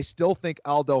 But I still think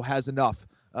Aldo has enough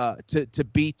to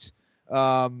beat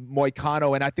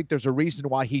Moicano. And I think there's a reason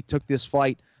why he took this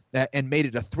fight and made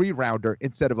it a 3-rounder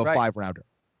instead of a 5-rounder.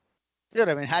 Dude,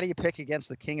 I mean, how do you pick against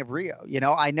the King of Rio? You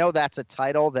know, I know that's a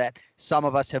title that some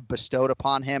of us have bestowed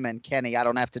upon him. And Kenny, I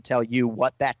don't have to tell you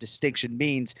what that distinction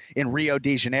means in Rio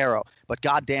de Janeiro. But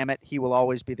God damn it, he will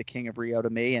always be the King of Rio to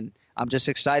me. And I'm just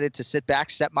excited to sit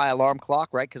back, set my alarm clock,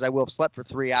 right? Because I will have slept for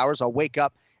 3 hours. I'll wake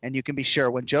up, and you can be sure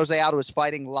when Jose Aldo is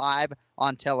fighting live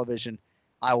on television,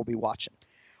 I will be watching.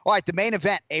 All right, the main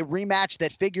event, a rematch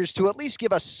that figures to at least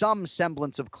give us some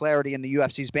semblance of clarity in the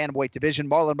UFC's bantamweight division.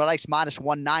 Marlon Moraes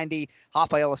 -190,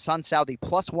 Rafael Assunção the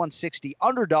 +160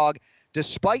 underdog,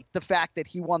 despite the fact that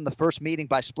he won the first meeting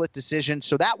by split decision.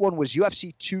 So that one was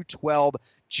UFC 212,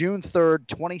 June 3rd,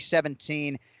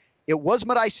 2017. It was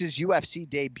Moraes' UFC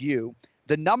debut.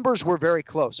 The numbers were very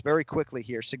close, very quickly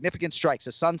here. Significant strikes.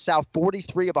 Assunção,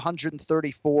 43 of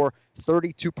 134,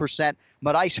 32%.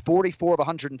 Moraes, 44 of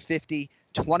 150,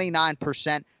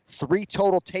 29%. 3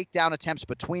 total takedown attempts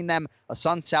between them.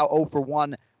 Assunção 0 for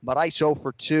 1, Moraes 0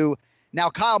 for 2. Now,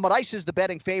 Kyle, Moraes is the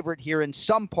betting favorite here in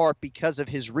some part because of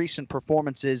his recent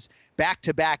performances,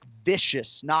 back-to-back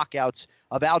vicious knockouts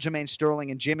of Aljamain Sterling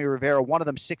and Jimmy Rivera, one of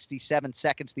them 67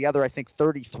 seconds, the other, I think,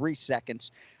 33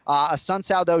 seconds.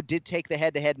 Assunção, though, did take the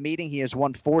head-to-head meeting. He has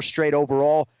won 4 straight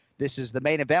overall. This is the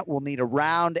main event. We'll need a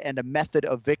round and a method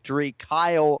of victory.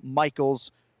 Kyle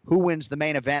Michaels, who wins the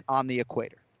main event on the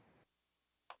equator?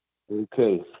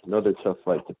 Okay, another tough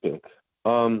fight to pick.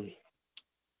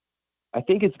 I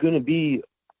think it's going to be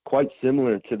quite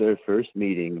similar to their first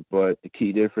meeting, but the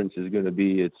key difference is going to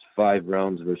be it's 5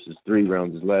 rounds versus 3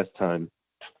 rounds as last time.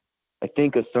 I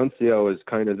think Asunciao is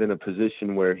kind of in a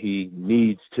position where he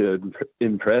needs to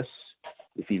impress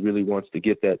if he really wants to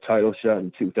get that title shot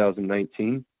in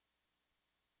 2019.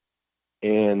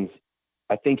 And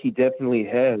I think he definitely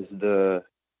has the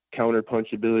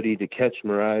counterpunch ability to catch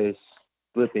Moraes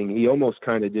slipping. He almost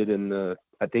kind of did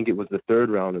I think it was the 3rd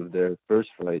round of their first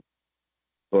fight,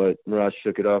 but Moraes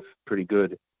shook it off pretty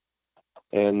good.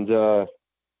 And I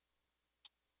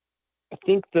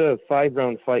think the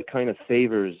 5-round fight kind of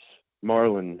favors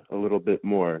Marlon a little bit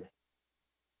more,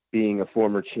 being a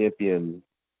former champion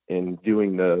and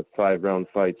doing the 5-round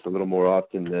fights a little more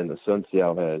often than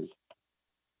Asunciao has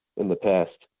in the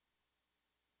past.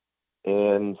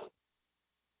 And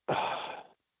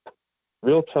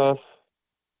real tough,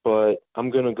 but I'm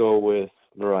going to go with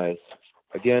Moraes.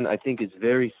 Again, I think it's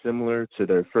very similar to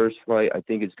their first fight. I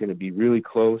think it's going to be really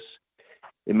close.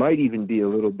 It might even be a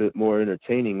little bit more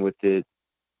entertaining with it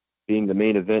being the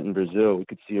main event in Brazil. We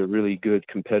could see a really good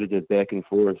competitive back and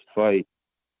forth fight.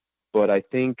 But I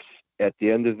think at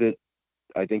the end of it,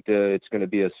 I think that it's going to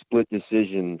be a split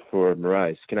decision for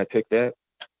Moraes. Can I pick that?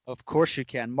 Of course you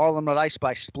can. Marlon Moraes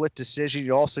by split decision.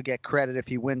 You also get credit if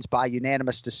he wins by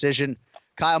unanimous decision.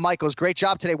 Kyle Michaels, great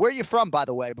job today. Where are you from, by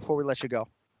the way, before we let you go?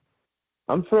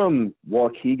 I'm from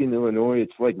Waukegan, Illinois.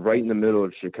 It's like right in the middle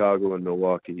of Chicago and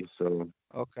Milwaukee. So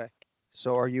okay.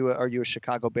 So are you a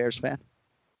Chicago Bears fan?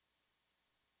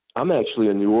 I'm actually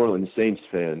a New Orleans Saints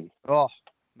fan. Oh,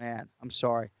 man, I'm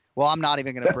sorry. Well, I'm not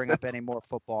even going to bring up any more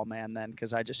football, man, then,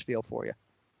 because I just feel for you.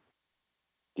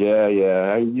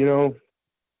 Yeah.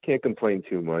 Can't complain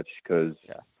too much because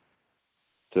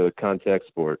it's a contact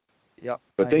sport. Yep.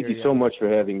 But thank you so much for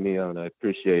having me on. I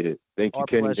appreciate it. Thank you,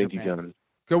 Kenny. Thank you, John.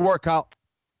 Good work, Kyle.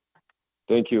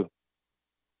 Thank you.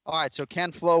 All right, so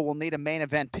Ken Flo will need a main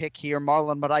event pick here.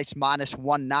 Marlon Moraes minus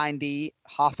 190,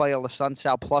 Rafael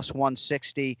Asunciao plus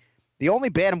 160. The only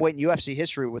bantamweight in UFC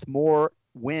history with more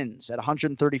wins at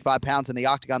 135 pounds in the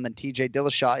octagon than TJ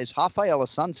Dillashaw is Rafael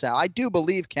Asunciao. I do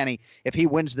believe, Kenny, if he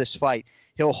wins this fight,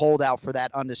 he'll hold out for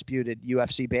that undisputed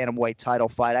UFC bantamweight title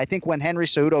fight. I think when Henry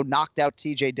Cejudo knocked out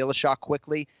TJ Dillashaw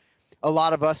quickly, a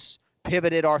lot of us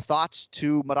pivoted our thoughts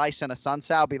to Moraes and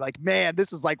Asunciao, be like, man,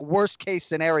 this is like worst case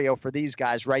scenario for these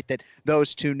guys, right? That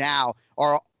those two now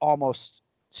are almost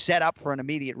set up for an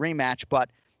immediate rematch.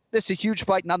 But this is a huge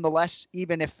fight nonetheless,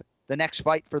 even if the next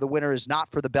fight for the winner is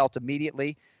not for the belt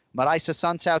immediately. Moraes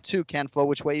Asunciao too, Ken Flo,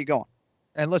 which way are you going?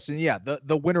 And listen,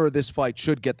 the winner of this fight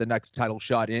should get the next title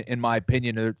shot, in my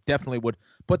opinion. It definitely would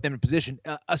put them in position.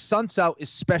 Asunciao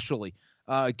especially,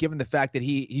 given the fact that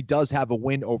he does have a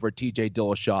win over TJ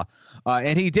Dillashaw,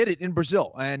 and he did it in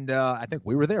Brazil, and I think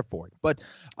we were there for it. But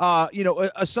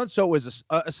Asunciao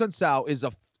is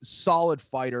a solid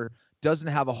fighter. Doesn't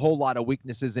have a whole lot of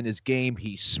weaknesses in his game.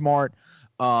 He's smart.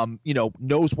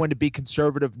 Knows when to be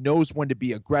conservative, knows when to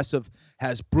be aggressive.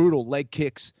 Has brutal leg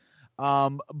kicks.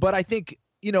 But I think,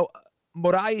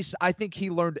 Moraes, I think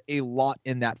he learned a lot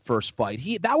in that first fight.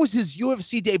 That was his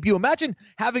UFC debut. Imagine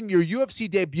having your UFC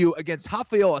debut against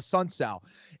Rafael Asunciao.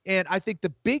 And I think the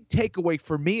big takeaway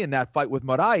for me in that fight with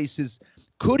Moraes is,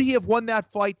 could he have won that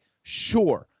fight?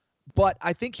 Sure. But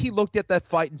I think he looked at that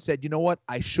fight and said, you know what?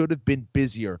 I should have been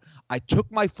busier. I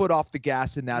took my foot off the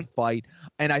gas in that fight,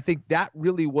 and I think that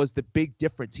really was the big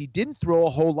difference. He didn't throw a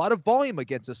whole lot of volume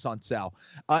against Asunciao,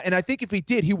 and I think if he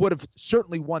did, he would have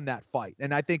certainly won that fight.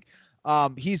 And I think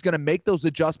he's going to make those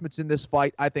adjustments in this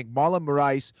fight. I think Marlon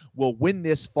Moraes will win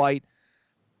this fight.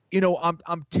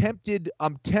 I'm tempted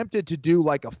to do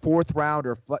like a 4th round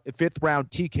or 5th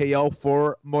round TKO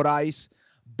for Moraes.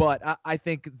 But I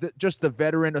think just the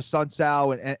veteran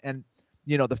Asunciao and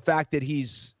the fact that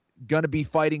he's going to be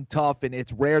fighting tough, and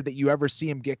it's rare that you ever see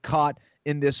him get caught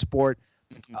in this sport,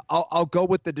 I'll go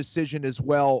with the decision as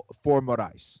well for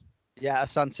Moraes. Yeah,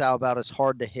 Asunciao about as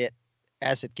hard to hit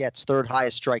as it gets. 3rd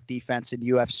highest strike defense in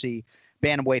UFC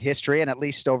bantamweight history, and at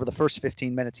least over the first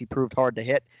 15 minutes he proved hard to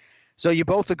hit. So you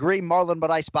both agree Marlon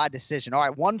Moraes by decision. All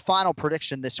right, one final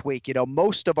prediction this week.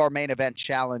 Most of our main event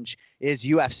challenge is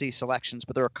UFC selections,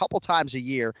 but there are a couple times a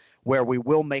year where we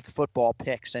will make football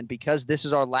picks. And because this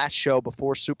is our last show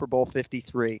before Super Bowl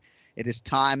 53, it is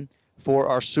time for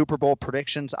our Super Bowl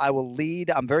predictions. I will lead.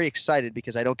 I'm very excited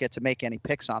because I don't get to make any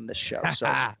picks on this show. So,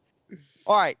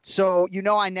 all right, so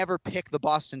I never pick the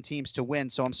Boston teams to win,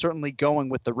 so I'm certainly going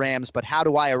with the Rams, but how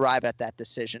do I arrive at that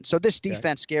decision? So this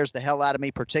defense scares the hell out of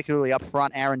me, particularly up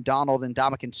front, Aaron Donald and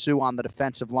Ndamukong Suh on the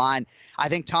defensive line. I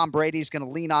think Tom Brady's going to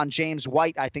lean on James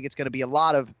White. I think it's going to be a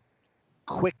lot of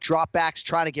quick dropbacks,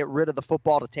 trying to get rid of the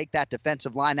football to take that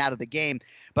defensive line out of the game.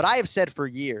 But I have said for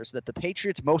years that the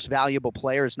Patriots' most valuable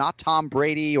player is not Tom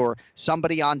Brady or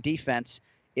somebody on defense.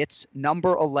 It's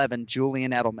number 11,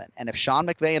 Julian Edelman. And if Sean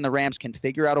McVay and the Rams can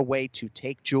figure out a way to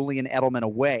take Julian Edelman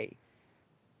away,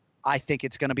 I think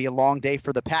it's going to be a long day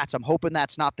for the Pats. I'm hoping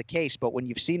that's not the case, but when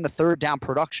you've seen the third down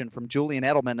production from Julian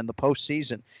Edelman in the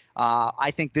postseason,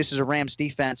 I think this is a Rams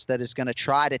defense that is going to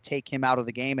try to take him out of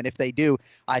the game. And if they do,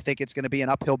 I think it's going to be an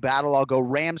uphill battle. I'll go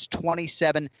Rams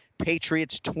 27,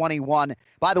 Patriots 21.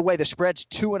 By the way, the spread's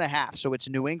 2.5, so it's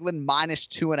New England minus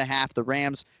 2.5. The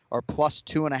Rams are plus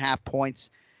 2.5 points.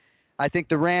 I think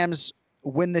the Rams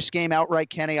win this game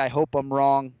outright, Kenny. I hope I'm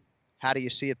wrong. How do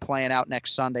you see it playing out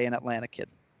next Sunday in Atlanta, kid?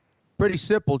 Pretty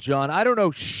simple, John. I don't know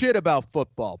shit about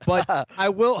football, but I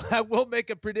will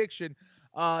make a prediction.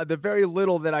 The very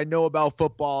little that I know about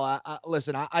football,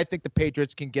 listen, I think the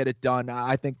Patriots can get it done.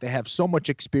 I think they have so much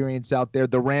experience out there.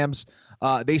 The Rams,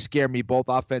 they scare me both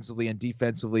offensively and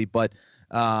defensively, but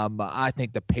I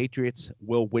think the Patriots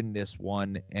will win this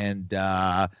one. And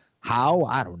how?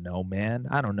 I don't know, man.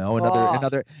 I don't know.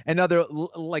 Another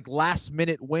like last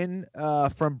minute win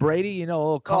from Brady. You know, a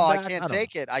little comeback. I can't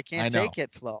take it. I can't take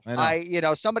it, Flo.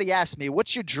 Somebody asked me,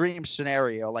 "What's your dream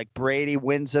scenario?" Like Brady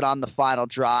wins it on the final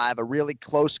drive, a really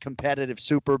close, competitive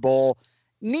Super Bowl.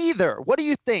 Neither. What do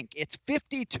you think? It's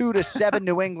 52-7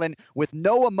 New England with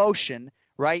no emotion,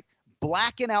 right?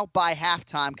 Blacking out by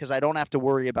halftime because I don't have to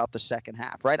worry about the second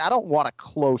half, right? I don't want a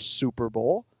close Super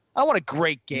Bowl. I want a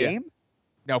great game. Yeah.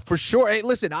 No, for sure. Hey,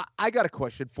 listen, I got a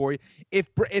question for you. If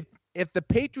the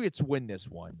Patriots win this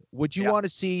one, would you want to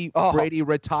see Brady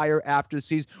retire after the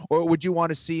season, or would you want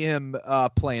to see him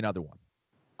play another one?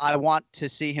 I want to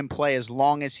see him play as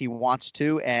long as he wants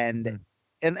to, and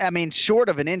I mean, short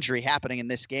of an injury happening in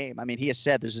this game, I mean, he has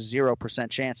said there's a 0%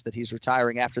 chance that he's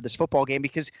retiring after this football game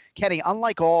because, Kenny,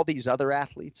 unlike all these other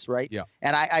athletes, right? Yeah.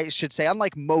 And I should say,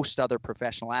 unlike most other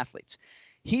professional athletes,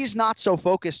 he's not so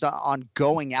focused on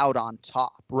going out on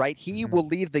top, right? He will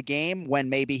leave the game when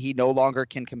maybe he no longer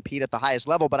can compete at the highest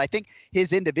level. But I think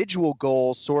his individual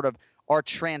goals sort of are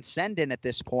transcendent at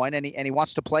this point, and he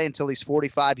wants to play until he's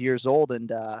 45 years old.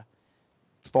 And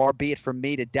far be it from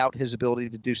me to doubt his ability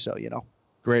to do so, you know?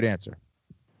 Great answer.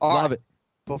 Love it.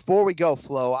 Before we go,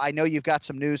 Flo, I know you've got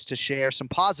some news to share, some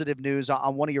positive news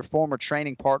on one of your former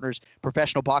training partners,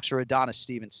 professional boxer Adonis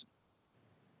Stevenson.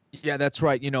 Yeah, that's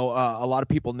right. You know, a lot of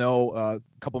people know a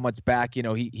couple months back, you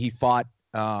know, he fought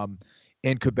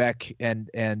in Quebec and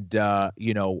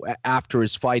you know, after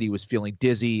his fight, he was feeling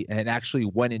dizzy and actually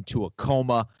went into a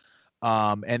coma.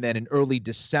 And then in early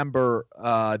December,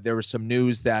 there was some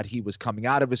news that he was coming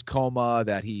out of his coma,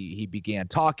 that he began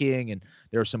talking, and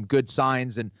there are some good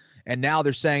signs. And now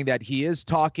they're saying that he is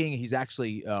talking. He's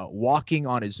actually walking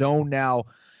on his own now.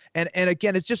 And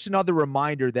again, it's just another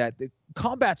reminder that the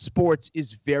combat sports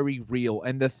is very real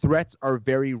and the threats are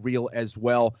very real as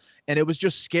well. And it was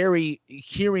just scary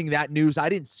hearing that news. I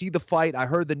didn't see the fight. I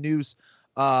heard the news,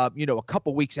 you know, a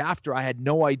couple weeks after. I had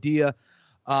no idea.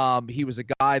 He was a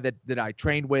guy that I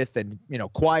trained with, and, you know,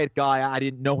 quiet guy. I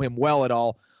didn't know him well at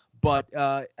all. But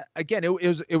again,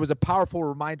 it was a powerful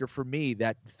reminder for me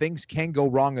that things can go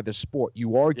wrong in the sport.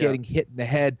 You are getting hit in the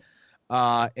head.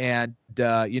 And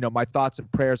you know, my thoughts and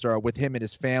prayers are with him and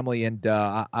his family. And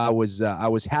I was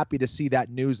happy to see that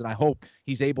news, and I hope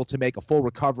he's able to make a full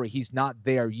recovery. He's not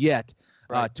there yet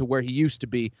to where he used to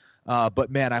be, but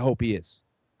man, I hope he is.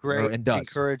 Great, and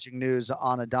encouraging news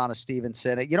on Adonis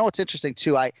Stevenson. You know what's interesting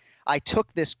too? I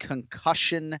took this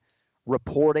concussion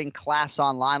reporting class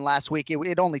online last week.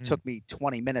 It only took me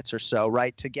 20 minutes or so,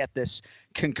 right, to get this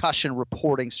concussion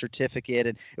reporting certificate.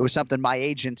 And it was something my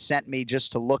agent sent me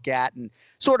just to look at, and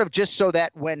sort of just so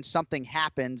that when something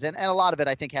happens, and a lot of it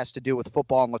I think has to do with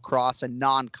football and lacrosse and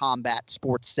non-combat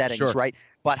sports settings, right?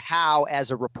 But how, as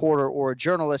a reporter or a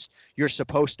journalist, you're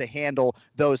supposed to handle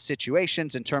those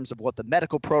situations in terms of what the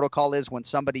medical protocol is when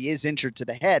somebody is injured to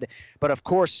the head. But of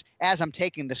course, as I'm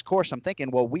taking this course, I'm thinking,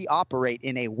 well, we operate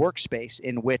in a workspace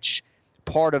in which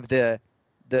part of the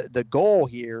goal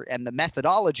here and the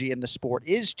methodology in the sport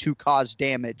is to cause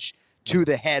damage to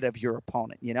the head of your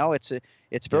opponent. You know, it's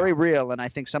very real. And I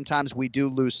think sometimes we do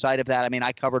lose sight of that. I mean,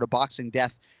 I covered a boxing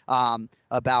death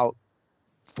about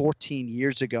 14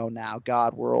 years ago now.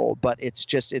 God, we're old, but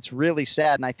it's really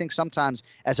sad. And I think sometimes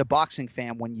as a boxing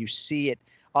fan, when you see it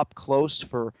up close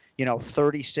for,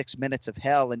 36 minutes of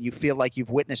hell and you feel like you've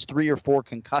witnessed 3 or 4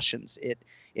 concussions,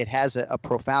 it has a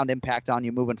profound impact on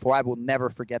you moving forward. I will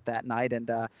never forget that night. And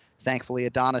thankfully,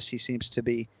 Adonis, he seems to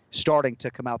be starting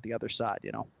to come out the other side,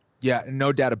 Yeah,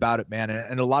 no doubt about it, man.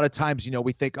 And a lot of times,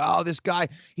 we think, oh, this guy,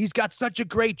 he's got such a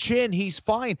great chin. He's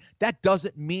fine. That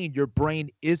doesn't mean your brain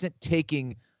isn't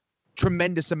taking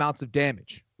tremendous amounts of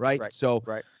damage, right? So,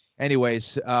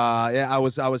 anyways, I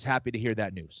was happy to hear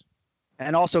that news.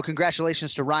 And also,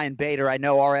 congratulations to Ryan Bader. I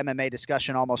know our MMA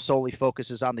discussion almost solely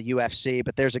focuses on the UFC,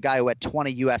 but there's a guy who had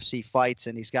 20 UFC fights,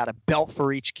 and he's got a belt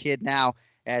for each kid now,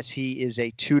 as he is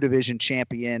a 2-division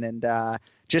champion. And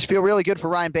just feel really good for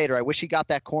Ryan Bader. I wish he got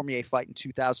that Cormier fight in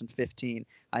 2015.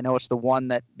 I know it's the one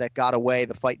that got away.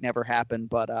 The fight never happened,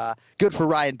 but good for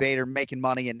Ryan Bader making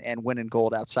money and winning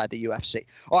gold outside the UFC.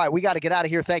 All right, we got to get out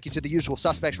of here. Thank you to the usual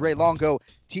suspects, Ray Longo,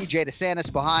 TJ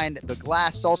DeSantis behind the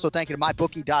glass. Also, thank you to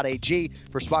MyBookie.ag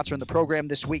for sponsoring the program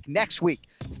this week. Next week,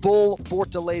 full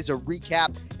Fortaleza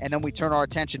recap, and then we turn our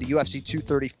attention to UFC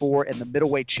 234 and the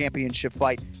middleweight championship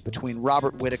fight between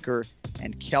Robert Whittaker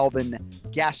and Kelvin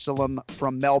Gastelum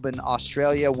from Melbourne,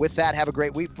 Australia. With that, have a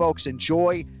great week, folks.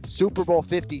 Enjoy Super Bowl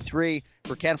 53.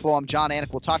 For Ken Flo, I'm John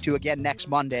Anik. We'll talk to you again next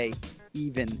Monday,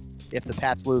 even if the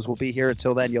Pats lose. We'll be here.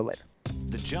 Until then, you'll later.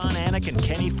 The John Anik and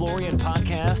Kenny Florian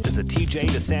podcast is a TJ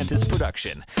DeSantis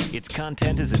production. Its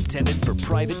content is intended for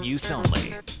private use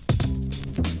only.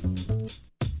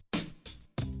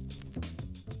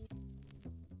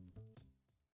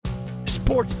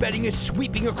 Sports betting is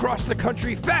sweeping across the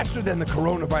country faster than the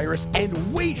coronavirus,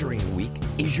 and Wagering Week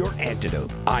is your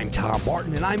antidote. I'm Tom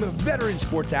Martin, and I'm a veteran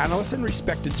sports analyst and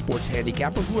respected sports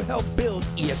handicapper who helped build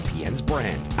ESPN's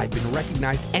brand. I've been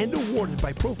recognized and awarded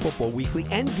by Pro Football Weekly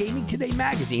and Gaming Today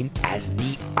magazine as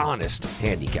the honest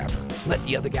handicapper. Let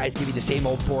the other guys give you the same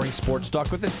old boring sports talk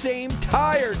with the same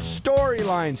tired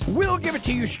storylines. We'll give it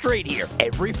to you straight here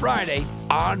every Friday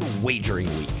on Wagering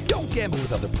Week. Don't gamble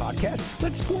with other podcasts.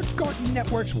 Let Sports Garden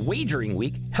Network's Wagering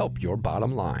Week help your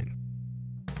bottom line.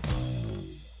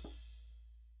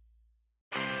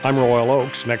 I'm Royal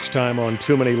Oakes. Next time on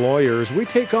Too Many Lawyers, we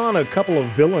take on a couple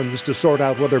of villains to sort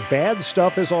out whether bad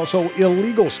stuff is also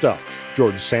illegal stuff.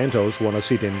 George Santos won a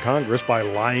seat in Congress by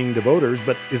lying to voters,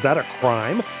 but is that a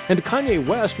crime? And Kanye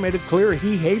West made it clear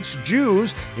he hates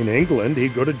Jews. In England,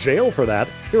 he'd go to jail for that.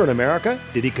 Here in America,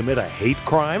 did he commit a hate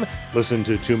crime? Listen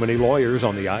to Too Many Lawyers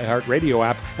on the iHeartRadio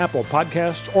app, Apple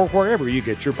Podcasts, or wherever you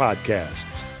get your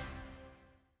podcasts.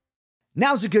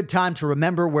 Now's a good time to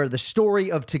remember where the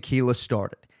story of tequila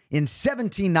started. In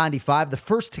 1795, the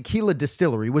first tequila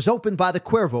distillery was opened by the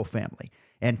Cuervo family,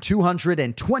 and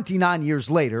 229 years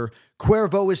later,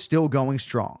 Cuervo is still going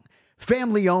strong.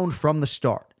 Family-owned from the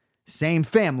start. Same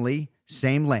family,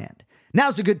 same land.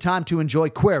 Now's a good time to enjoy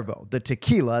Cuervo, the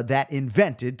tequila that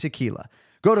invented tequila.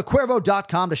 Go to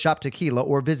Cuervo.com to shop tequila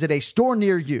or visit a store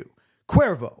near you.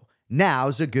 Cuervo,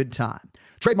 now's a good time.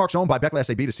 Trademarks owned by Beckley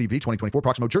SAB to CV 2024,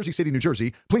 Proximo, Jersey City, New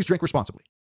Jersey. Please drink responsibly.